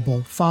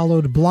Unpredictable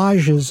followed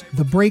Blige's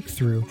The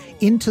Breakthrough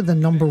into the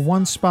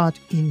 #1 spot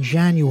in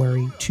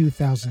January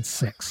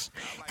 2006,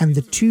 and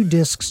the two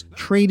discs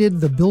traded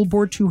the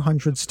Billboard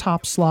 200's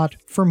top slot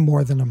for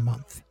more than a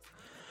month.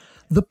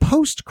 The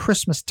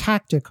post-Christmas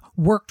tactic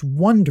worked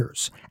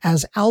wonders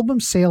as album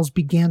sales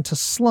began to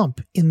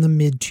slump in the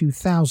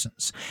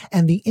mid-2000s,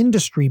 and the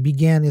industry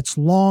began its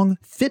long,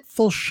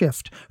 fitful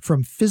shift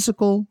from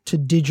physical to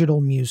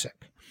digital music.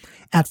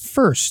 At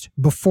first,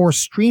 before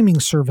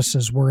streaming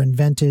services were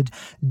invented,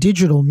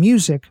 digital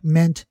music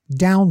meant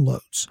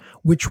downloads,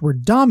 which were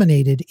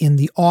dominated in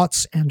the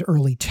aughts and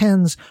early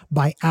 10s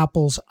by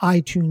Apple's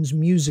iTunes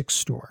Music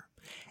Store.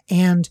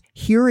 And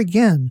here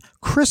again,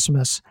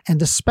 Christmas, and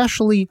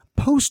especially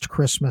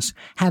post-Christmas,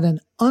 had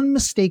an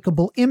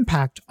unmistakable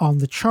impact on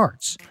the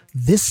charts,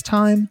 this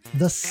time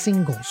the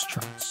singles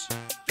charts.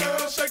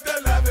 Girl, shake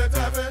that laffy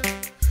taffy,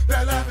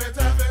 that laffy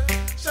taffy,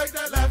 shake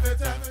that laffy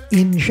taffy.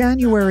 In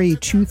January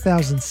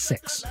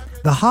 2006,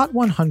 the Hot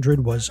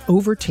 100 was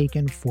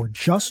overtaken for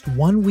just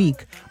 1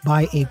 week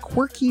by a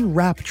quirky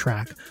rap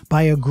track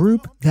by a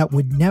group that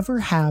would never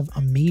have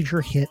a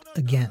major hit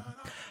again.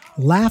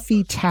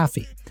 Laffy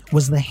Taffy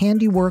was the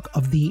handiwork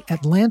of the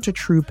Atlanta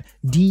troupe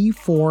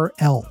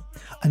D4L,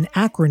 an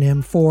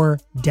acronym for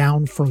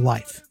Down for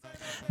Life.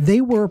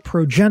 They were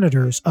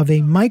progenitors of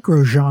a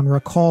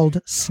microgenre called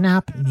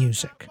snap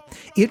music.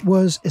 It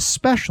was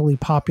especially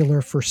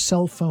popular for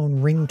cell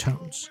phone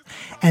ringtones,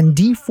 and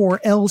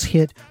D4L's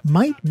hit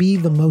might be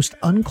the most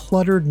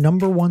uncluttered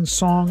 #1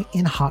 song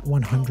in Hot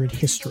 100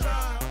 history.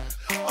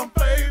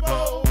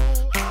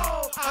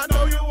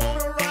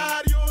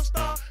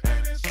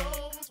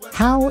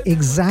 How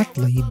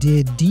exactly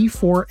did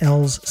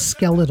D4L's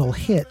skeletal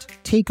hit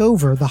take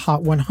over the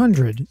Hot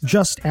 100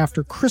 just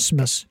after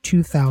Christmas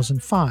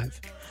 2005?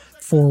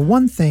 For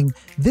one thing,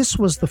 this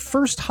was the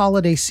first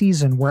holiday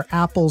season where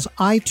Apple's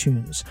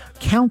iTunes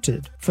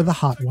counted for the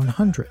Hot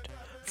 100.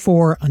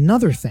 For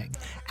another thing,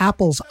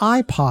 Apple's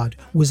iPod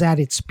was at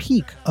its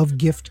peak of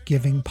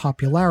gift-giving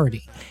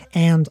popularity,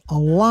 and a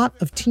lot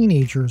of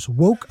teenagers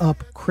woke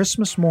up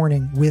Christmas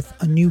morning with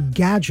a new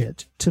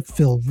gadget to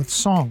fill with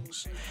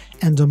songs.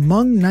 And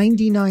among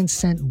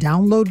 99-cent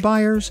download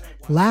buyers,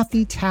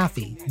 Laffy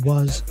Taffy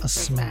was a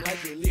smash.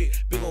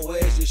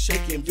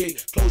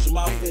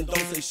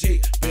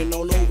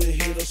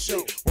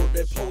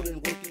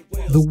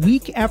 The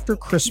week after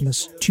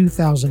Christmas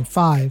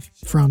 2005,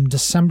 from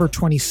December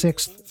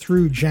 26th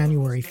through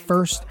January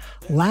 1st,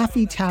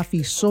 Laffy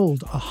Taffy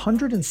sold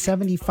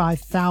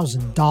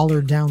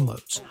 $175,000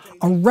 downloads,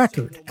 a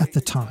record at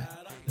the time.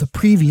 The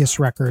previous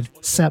record,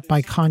 set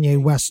by Kanye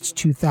West's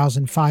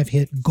 2005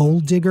 hit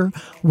Gold Digger,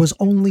 was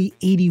only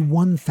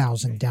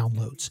 81,000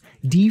 downloads.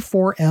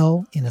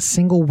 D4L in a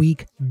single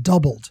week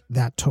doubled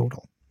that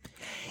total.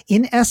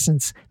 In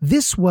essence,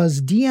 this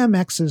was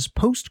DMX's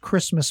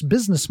post-Christmas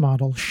business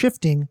model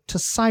shifting to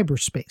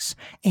cyberspace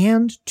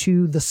and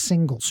to the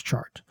singles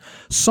chart.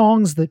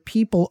 Songs that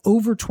people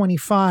over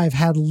 25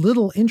 had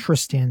little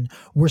interest in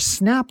were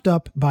snapped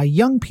up by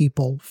young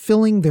people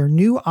filling their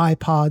new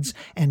iPods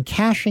and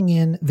cashing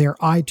in their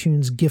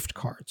iTunes gift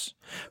cards.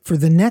 For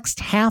the next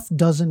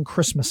half-dozen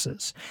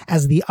Christmases,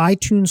 as the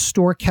iTunes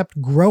store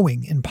kept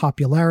growing in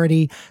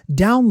popularity,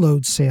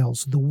 download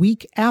sales the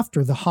week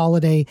after the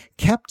holiday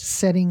kept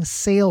setting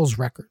sales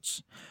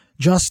records.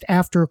 Just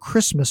after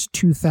Christmas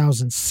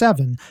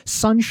 2007,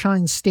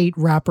 Sunshine State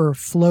rapper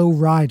Flo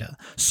Rida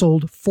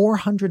sold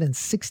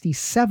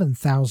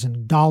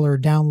 $467,000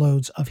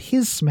 downloads of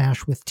his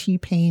smash with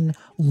T-Pain,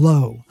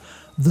 Low,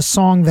 the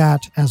song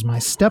that, as my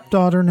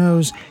stepdaughter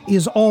knows,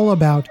 is all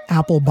about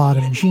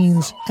apple-bottom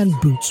jeans and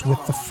boots with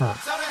the fur.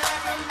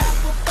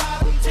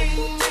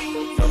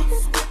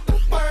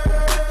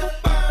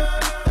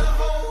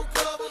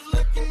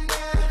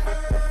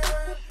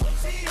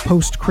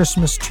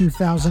 Post-Christmas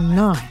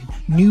 2009,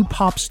 new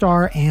pop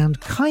star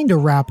and kinda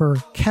rapper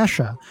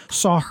Kesha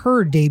saw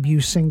her debut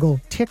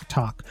single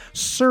TikTok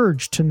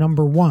surge to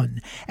 #1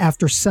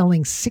 after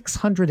selling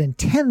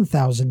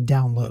 610,000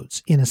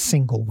 downloads in a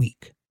single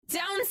week.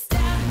 Don't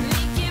stop,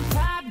 make it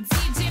pop,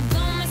 DJ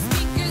blow my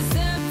speakers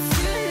up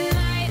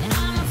tonight.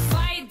 I'ma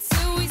fight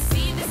till we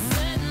see the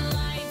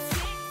sunlight.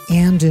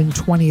 And in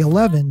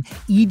 2011,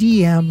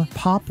 EDM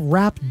pop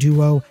rap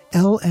duo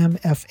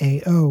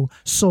LMFAO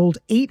sold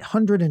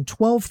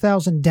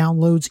 812,000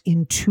 downloads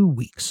in 2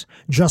 weeks,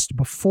 just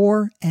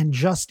before and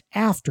just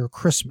after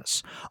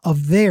Christmas,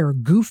 of their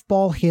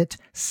goofball hit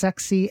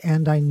Sexy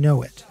and I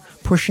Know It,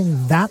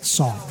 pushing that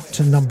song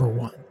to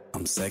 #1.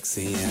 I'm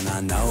sexy and I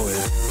know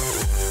it.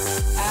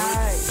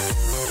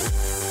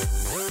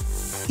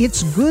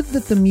 It's good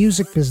that the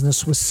music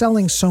business was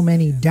selling so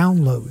many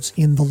downloads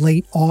in the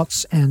late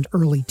aughts and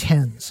early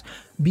 10s,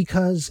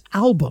 because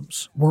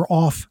albums were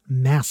off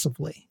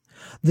massively.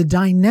 The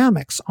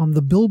dynamics on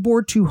the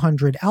Billboard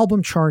 200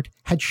 album chart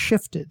had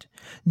shifted.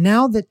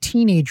 Now that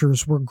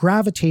teenagers were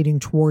gravitating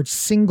towards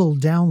single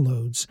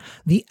downloads,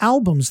 the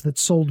albums that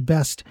sold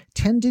best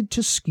tended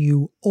to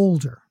skew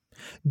older.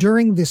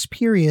 During this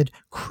period,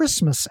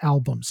 Christmas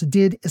albums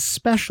did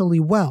especially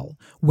well,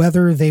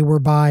 whether they were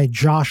by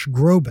Josh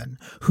Groban,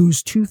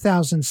 whose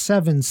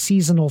 2007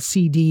 seasonal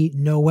CD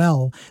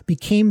Noel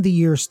became the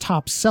year's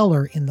top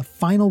seller in the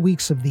final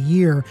weeks of the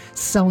year,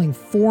 selling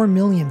 4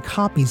 million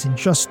copies in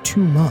just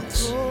 2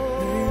 months.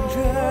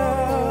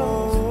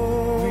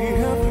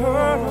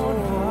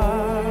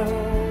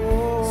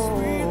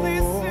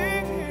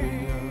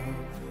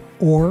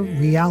 Or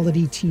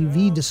reality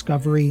TV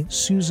discovery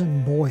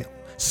Susan Boyle,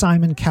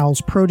 Simon Cowell's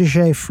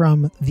protege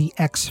from The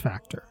X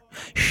Factor.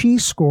 She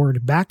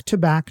scored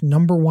back-to-back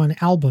 #1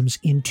 albums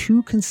in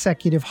 2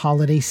 consecutive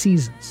holiday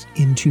seasons,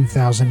 in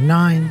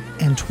 2009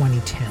 and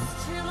 2010.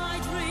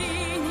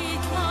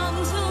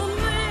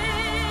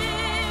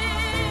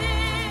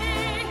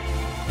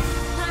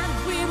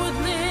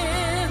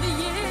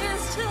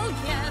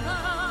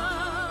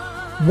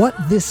 What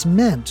this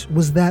meant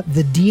was that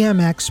the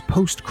DMX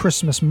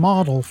post-Christmas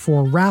model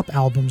for rap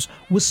albums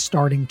was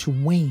starting to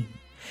wane.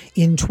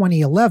 In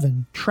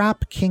 2011,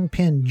 trap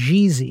kingpin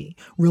Jeezy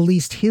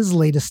released his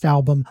latest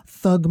album,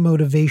 Thug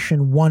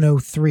Motivation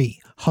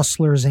 103,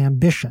 Hustler's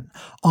Ambition,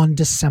 on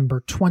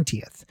December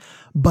 20th.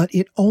 But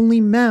it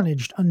only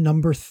managed a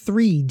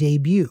 #3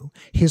 debut,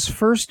 his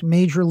first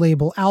major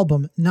label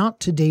album not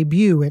to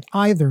debut at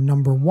either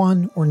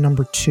 #1 or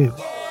 #2.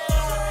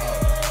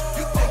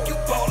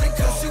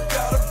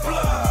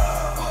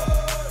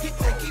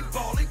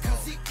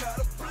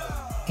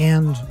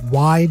 And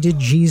why did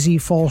Jeezy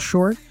fall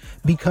short?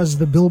 Because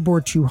the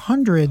Billboard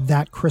 200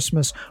 that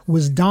Christmas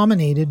was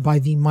dominated by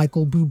the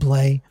Michael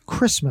Bublé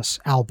Christmas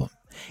album.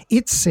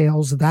 Its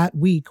sales that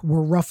week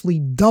were roughly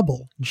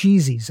double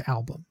Jeezy's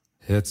album.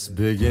 It's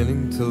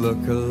beginning to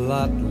look a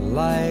lot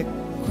like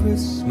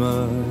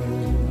Christmas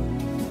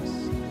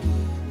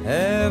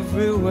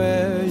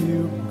everywhere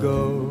you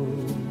go.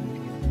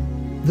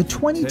 The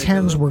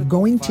 2010s were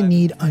going to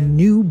need a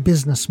new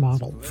business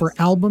model for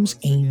albums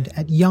aimed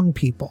at young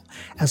people,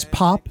 as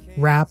pop,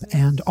 rap,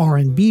 and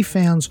R&B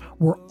fans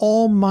were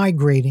all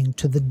migrating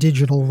to the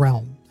digital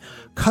realm.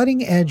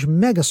 Cutting-edge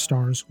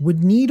megastars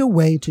would need a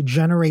way to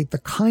generate the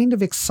kind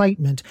of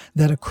excitement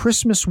that a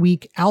Christmas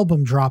week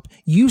album drop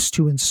used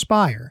to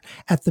inspire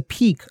at the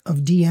peak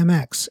of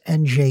DMX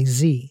and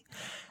Jay-Z.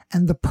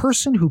 And the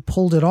person who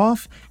pulled it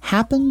off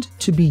happened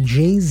to be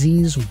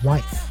Jay-Z's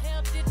wife.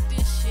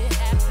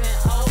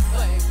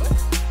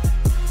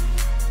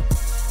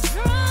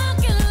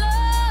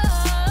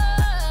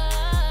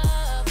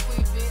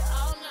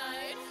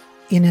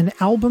 In an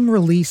album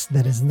release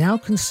that is now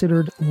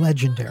considered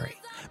legendary,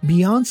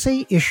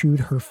 Beyoncé issued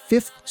her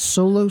 5th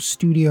solo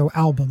studio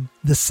album,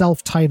 the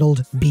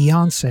self-titled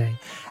Beyoncé,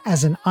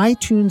 as an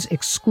iTunes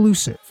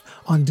exclusive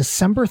on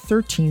December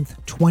 13th,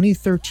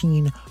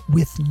 2013,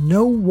 with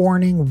no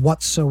warning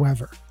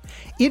whatsoever.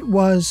 It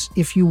was,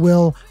 if you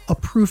will, a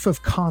proof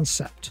of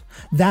concept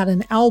that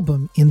an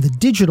album in the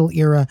digital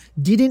era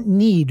didn't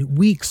need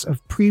weeks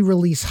of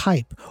pre-release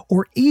hype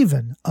or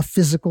even a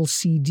physical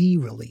CD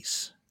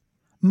release.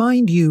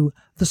 Mind you,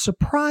 the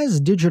surprise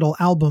digital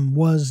album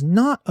was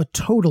not a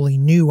totally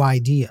new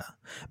idea.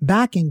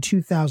 Back in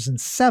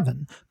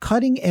 2007,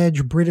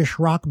 cutting-edge British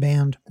rock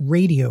band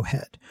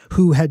Radiohead,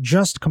 who had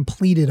just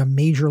completed a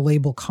major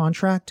label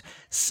contract,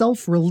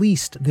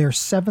 self-released their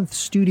 7th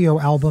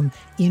studio album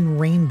In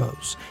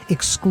Rainbows,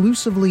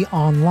 exclusively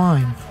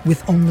online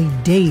with only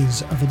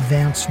days of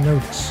advance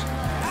notice.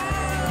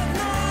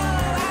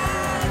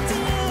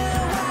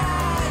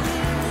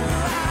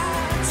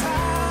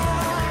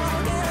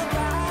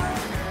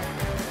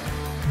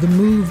 The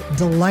move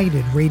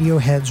delighted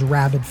Radiohead's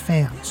rabid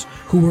fans,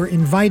 who were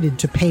invited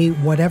to pay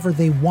whatever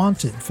they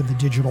wanted for the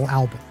digital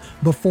album,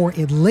 before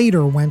it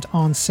later went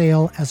on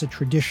sale as a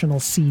traditional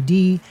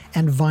CD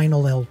and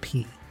vinyl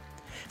LP.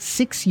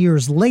 6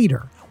 years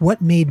later,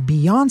 what made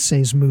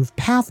Beyoncé's move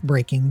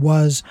path-breaking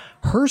was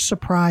her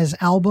surprise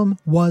album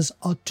was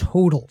a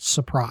total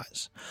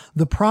surprise.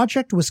 The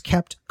project was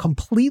kept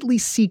completely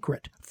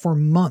secret for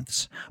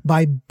months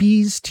by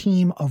B's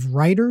team of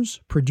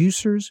writers,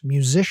 producers,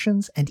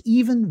 musicians, and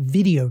even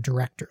video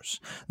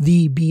directors.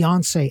 The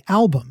Beyoncé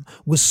album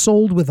was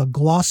sold with a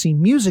glossy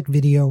music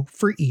video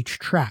for each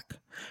track.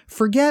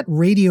 Forget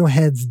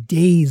Radiohead's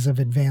days of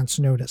advance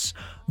notice.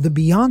 The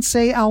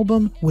Beyoncé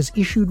album was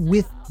issued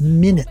with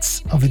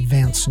minutes of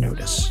advance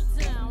notice.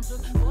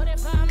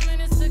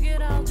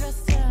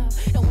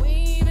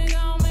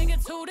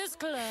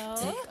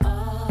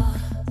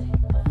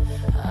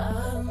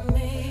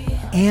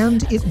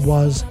 And it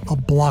was a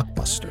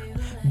blockbuster.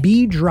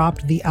 B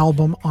dropped the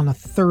album on a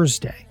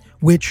Thursday,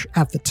 which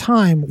at the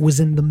time was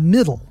in the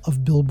middle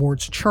of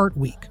Billboard's chart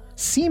week,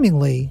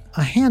 seemingly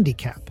a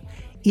handicap.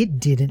 It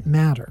didn't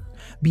matter.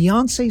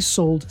 Beyoncé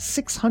sold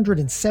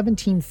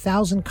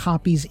 617,000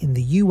 copies in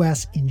the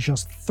US in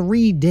just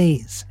 3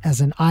 days as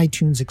an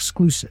iTunes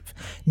exclusive,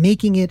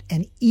 making it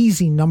an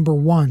easy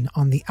 #1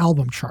 on the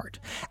album chart,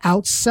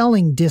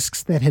 outselling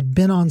discs that had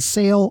been on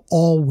sale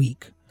all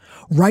week.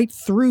 Right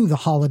through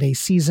the holiday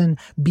season,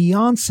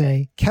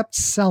 Beyoncé kept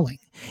selling,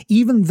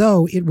 even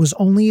though it was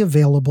only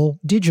available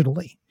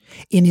digitally.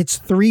 In its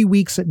 3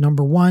 weeks at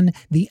 #1,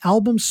 the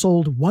album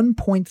sold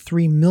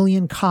 1.3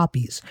 million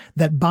copies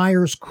that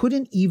buyers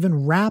couldn't even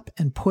wrap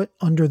and put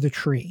under the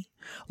tree.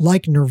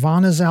 Like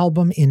Nirvana's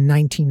album in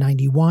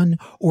 1991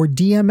 or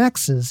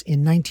DMX's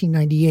in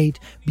 1998,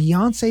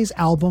 Beyoncé's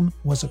album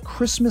was a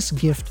Christmas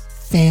gift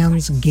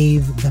fans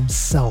gave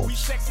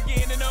themselves.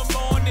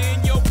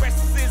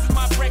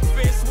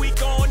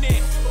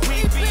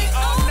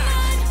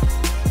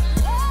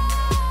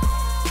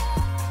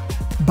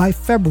 By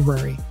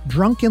February,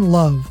 Drunk in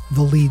Love,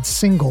 the lead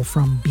single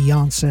from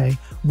Beyoncé,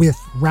 with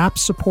rap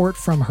support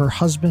from her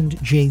husband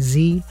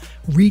Jay-Z,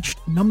 reached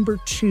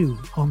 #2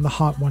 on the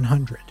Hot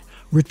 100,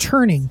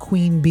 returning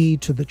Queen Bee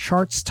to the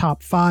chart's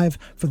top 5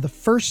 for the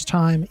first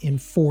time in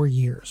 4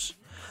 years.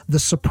 The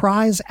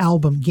surprise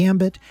album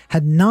Gambit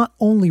had not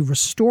only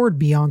restored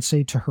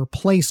Beyoncé to her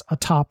place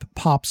atop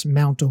pop's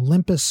Mount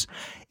Olympus,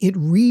 it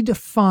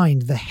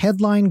redefined the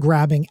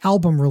headline-grabbing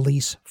album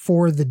release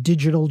for the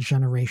digital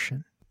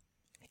generation.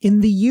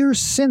 In the years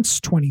since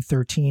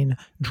 2013,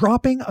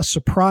 dropping a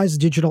surprise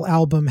digital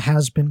album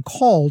has been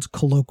called,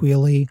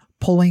 colloquially,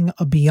 pulling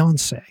a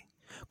Beyoncé.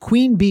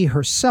 Queen Bee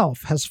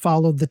herself has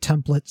followed the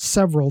template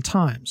several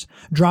times,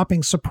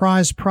 dropping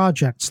surprise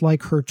projects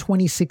like her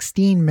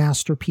 2016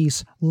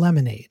 masterpiece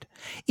Lemonade.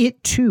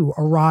 It too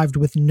arrived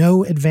with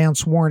no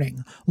advance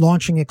warning,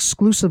 launching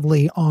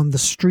exclusively on the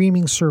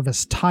streaming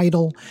service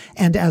Tidal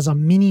and as a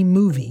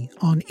mini-movie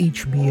on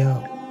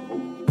HBO.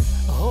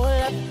 Hold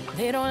up,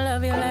 they don't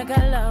love you like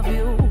I love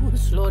you.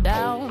 Slow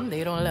down,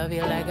 they don't love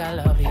you like I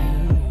love you.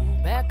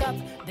 Back up,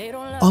 they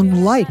don't love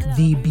Unlike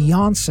the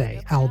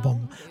Beyoncé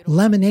album,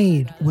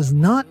 Lemonade was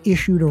not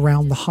issued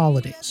around the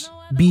holidays.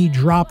 B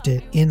dropped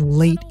it in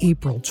late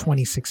April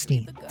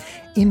 2016.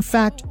 In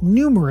fact,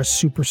 numerous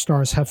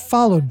superstars have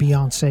followed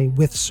Beyoncé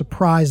with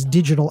surprise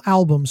digital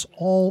albums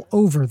all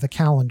over the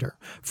calendar,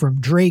 from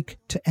Drake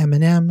to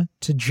Eminem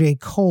to J.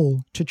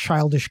 Cole to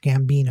Childish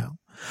Gambino.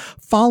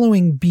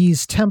 Following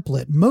B's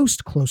template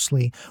most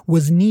closely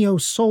was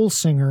neo-soul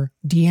singer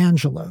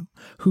D'Angelo,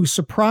 who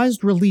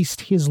surprise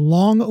released his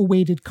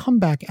long-awaited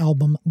comeback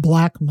album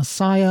Black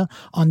Messiah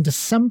on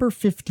December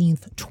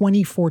 15th,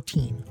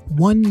 2014,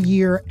 1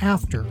 year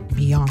after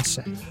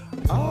Beyoncé.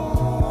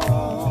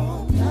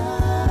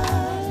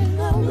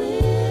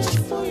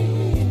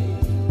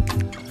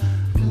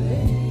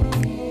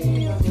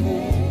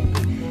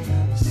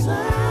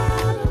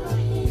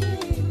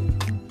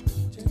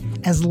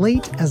 As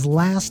late as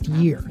last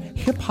year,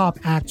 hip-hop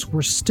acts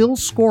were still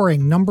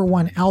scoring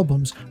 #1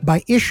 albums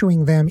by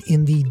issuing them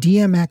in the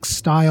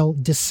DMX-style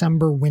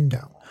December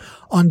window.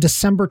 On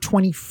December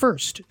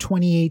 21st,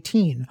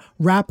 2018,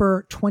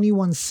 rapper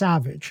 21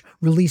 Savage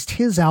released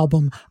his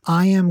album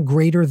I Am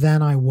Greater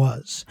Than I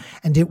Was,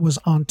 and it was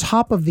on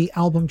top of the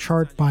album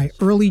chart by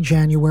early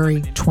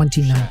January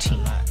 2019.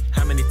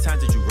 How many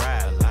times did you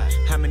ride a lot?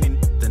 How many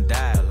done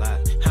die a lot?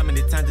 How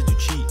many times did you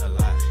cheat a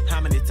lot?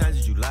 How many times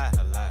did you lie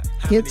a lot?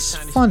 It's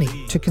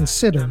funny to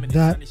consider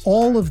that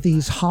all of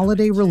these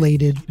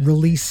holiday-related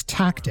release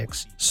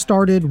tactics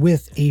started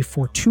with a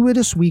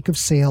fortuitous week of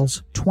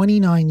sales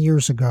 29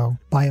 years ago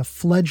by a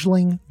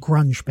fledgling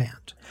grunge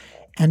band.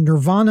 And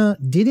Nirvana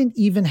didn't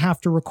even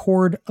have to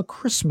record a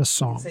Christmas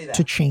song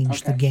to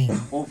change the game.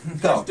 Well,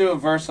 let's do a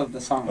verse of the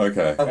song.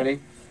 Okay. Ready?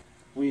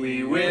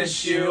 We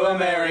wish you a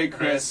Merry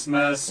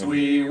Christmas.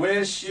 We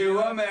wish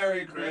you a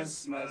Merry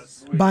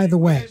Christmas. By the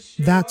way,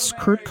 that's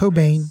Kurt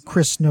Cobain,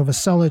 Chris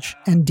Novoselic,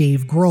 and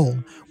Dave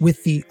Grohl,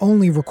 with the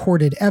only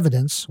recorded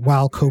evidence,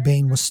 while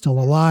Cobain was still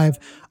alive,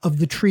 of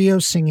the trio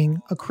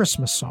singing a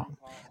Christmas song.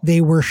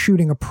 They were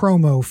shooting a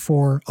promo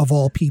for, of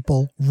all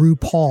people,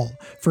 RuPaul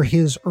for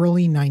his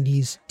early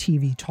 90s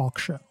TV talk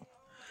show.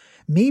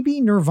 Maybe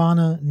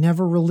Nirvana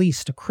never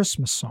released a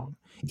Christmas song.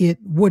 It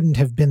wouldn't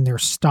have been their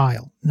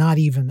style, not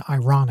even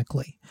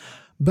ironically.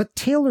 But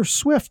Taylor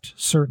Swift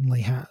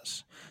certainly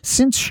has.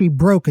 Since she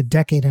broke a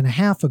decade and a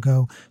half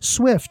ago,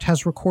 Swift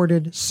has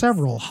recorded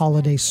several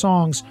holiday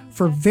songs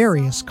for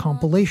various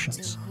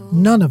compilations,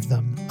 none of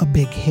them a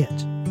big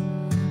hit.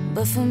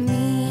 But for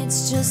me,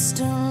 it's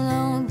just a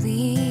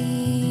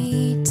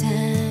lonely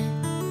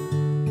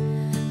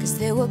time. 'Cause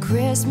there were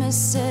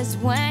Christmases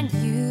when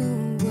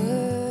you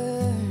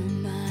were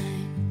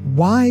mine.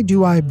 Why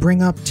do I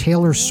bring up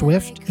Taylor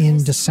Swift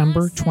in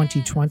December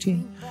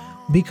 2020?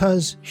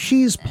 Because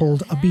she's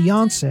pulled a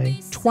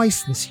Beyoncé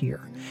twice this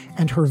year,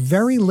 and her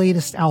very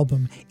latest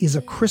album is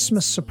a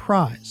Christmas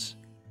surprise.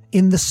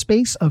 In the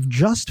space of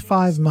just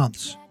 5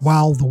 months,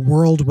 while the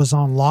world was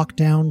on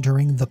lockdown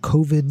during the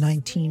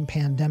COVID-19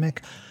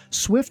 pandemic,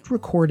 Swift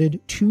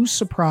recorded 2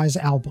 surprise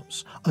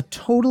albums, a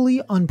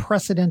totally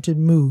unprecedented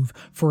move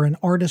for an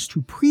artist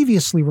who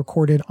previously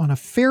recorded on a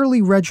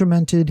fairly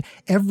regimented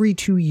every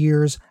 2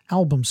 years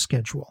album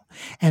schedule,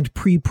 and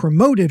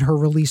pre-promoted her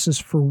releases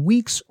for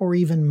weeks or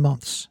even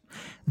months.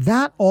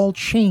 That all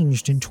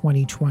changed in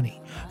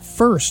 2020,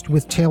 first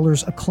with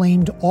Taylor's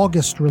acclaimed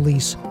August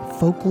release,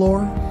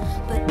 Folklore,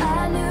 But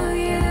I knew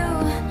you,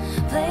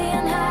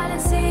 playing hide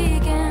and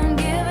seek and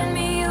giving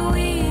me a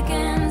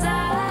weekend's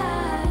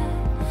eye.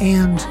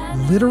 and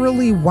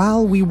literally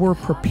while we were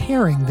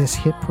preparing this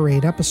Hit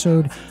Parade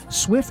episode,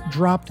 Swift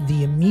dropped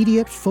the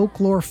immediate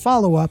Folklore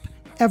follow-up,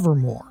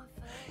 Evermore.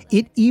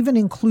 It even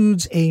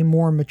includes a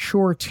more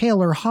mature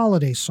Taylor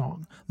holiday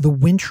song, the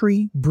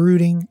wintry,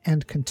 brooding,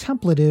 and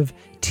contemplative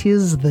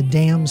 'Tis the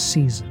Damn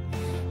Season.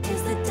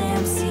 'Tis the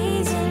damn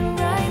season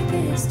right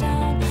this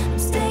time. I'm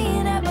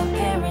staying at my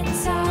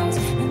parents' house,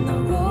 and the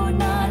road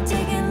not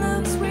taking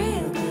looks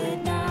real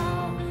good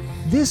now.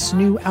 This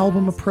new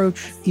album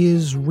approach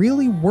is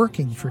really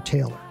working for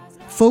Taylor.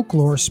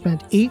 Folklore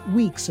spent 8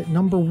 weeks at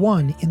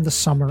 #1 in the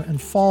summer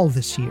and fall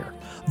this year,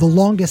 the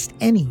longest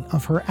any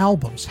of her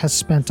albums has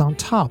spent on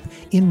top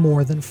in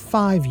more than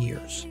 5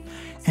 years.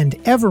 And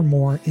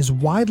Evermore is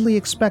widely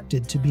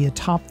expected to be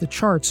atop the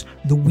charts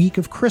the week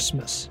of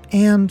Christmas,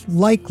 and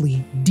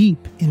likely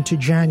deep into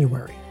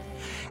January.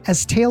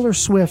 As Taylor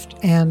Swift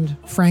and,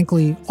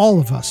 frankly, all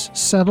of us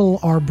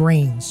settle our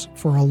brains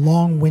for a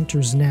long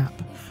winter's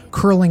nap,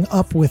 curling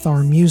up with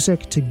our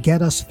music to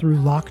get us through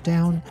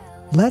lockdown,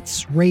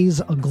 let's raise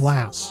a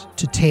glass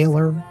to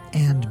Taylor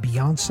and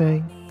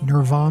Beyoncé,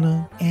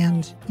 Nirvana,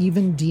 and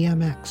even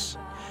DMX.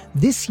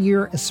 This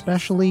year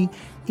especially,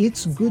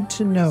 it's good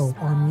to know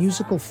our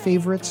musical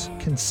favorites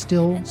can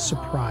still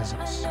surprise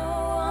us.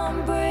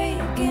 I'm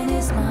breaking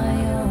is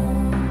my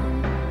own.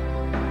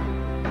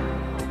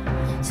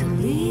 To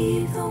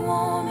leave the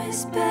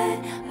warmest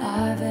bed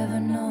I've ever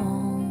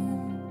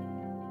known.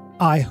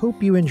 I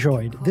hope you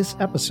enjoyed this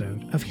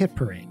episode of Hit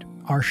Parade.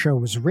 Our show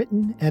was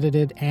written,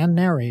 edited, and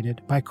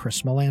narrated by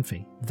Chris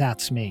Molanphy.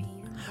 That's me.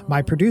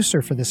 My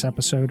producer for this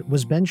episode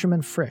was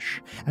Benjamin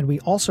Frisch, and we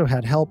also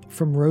had help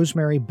from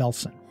Rosemary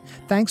Belson.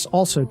 Thanks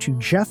also to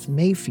Jeff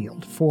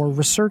Mayfield for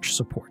research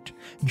support.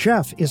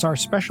 Jeff is our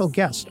special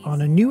guest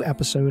on a new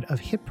episode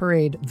of Hit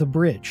Parade The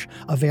Bridge,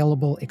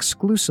 available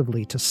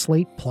exclusively to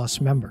Slate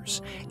Plus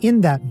members. In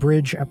that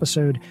Bridge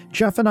episode,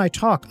 Jeff and I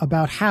talk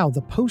about how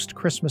the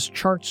post-Christmas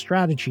chart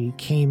strategy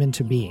came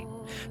into being.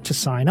 To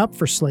sign up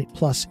for Slate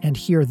Plus and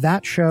hear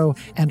that show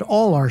and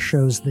all our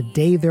shows the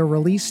day they're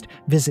released,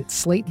 visit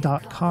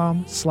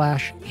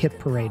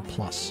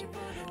slate.com/hitparadeplus.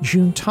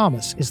 June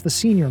Thomas is the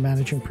senior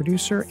managing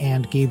producer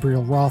and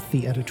Gabriel Roth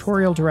the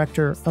editorial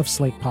director of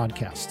Slate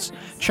Podcasts.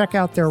 Check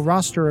out their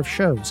roster of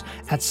shows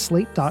at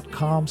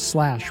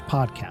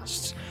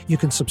slate.com/podcasts. You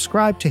can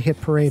subscribe to Hit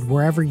Parade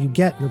wherever you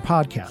get your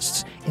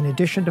podcasts, in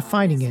addition to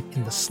finding it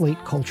in the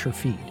Slate Culture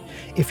feed.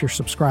 If you're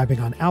subscribing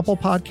on Apple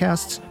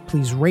Podcasts,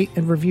 please rate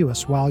and review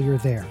us while you're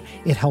there.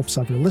 It helps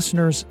other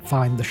listeners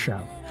find the show.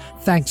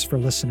 Thanks for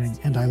listening,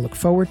 and I look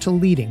forward to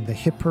leading the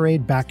Hit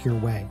Parade back your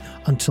way.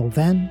 Until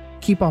then,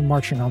 keep on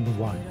marching on the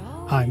one.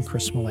 I'm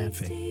Chris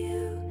Molanphy.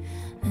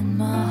 In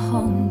my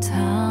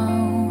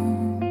hometown.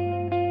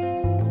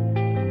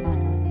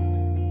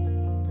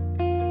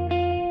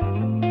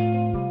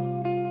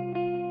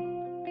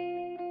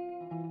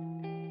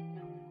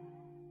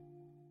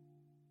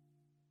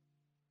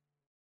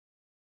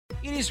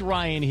 It is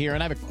Ryan here,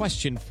 and I have a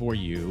question for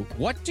you.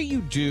 What do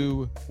you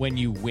do when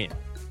you win?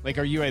 Like,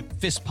 are you a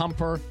fist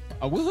pumper,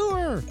 a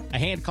woohooer, a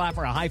hand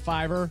clapper, a high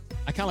fiver?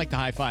 I kind of like the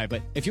high five,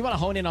 but if you want to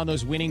hone in on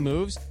those winning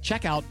moves,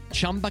 check out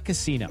Chumba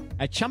Casino.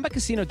 At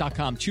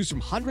ChumbaCasino.com, choose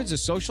from hundreds of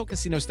social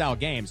casino-style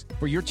games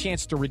for your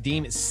chance to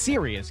redeem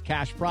serious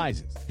cash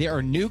prizes. There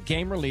are new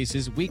game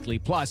releases weekly,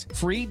 plus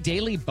free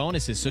daily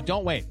bonuses. So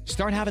don't wait.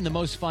 Start having the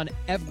most fun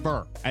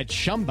ever at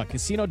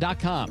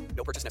ChumbaCasino.com.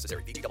 No purchase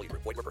necessary. VGW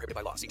Group. Void where prohibited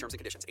by law. See terms and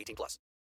conditions. 18+.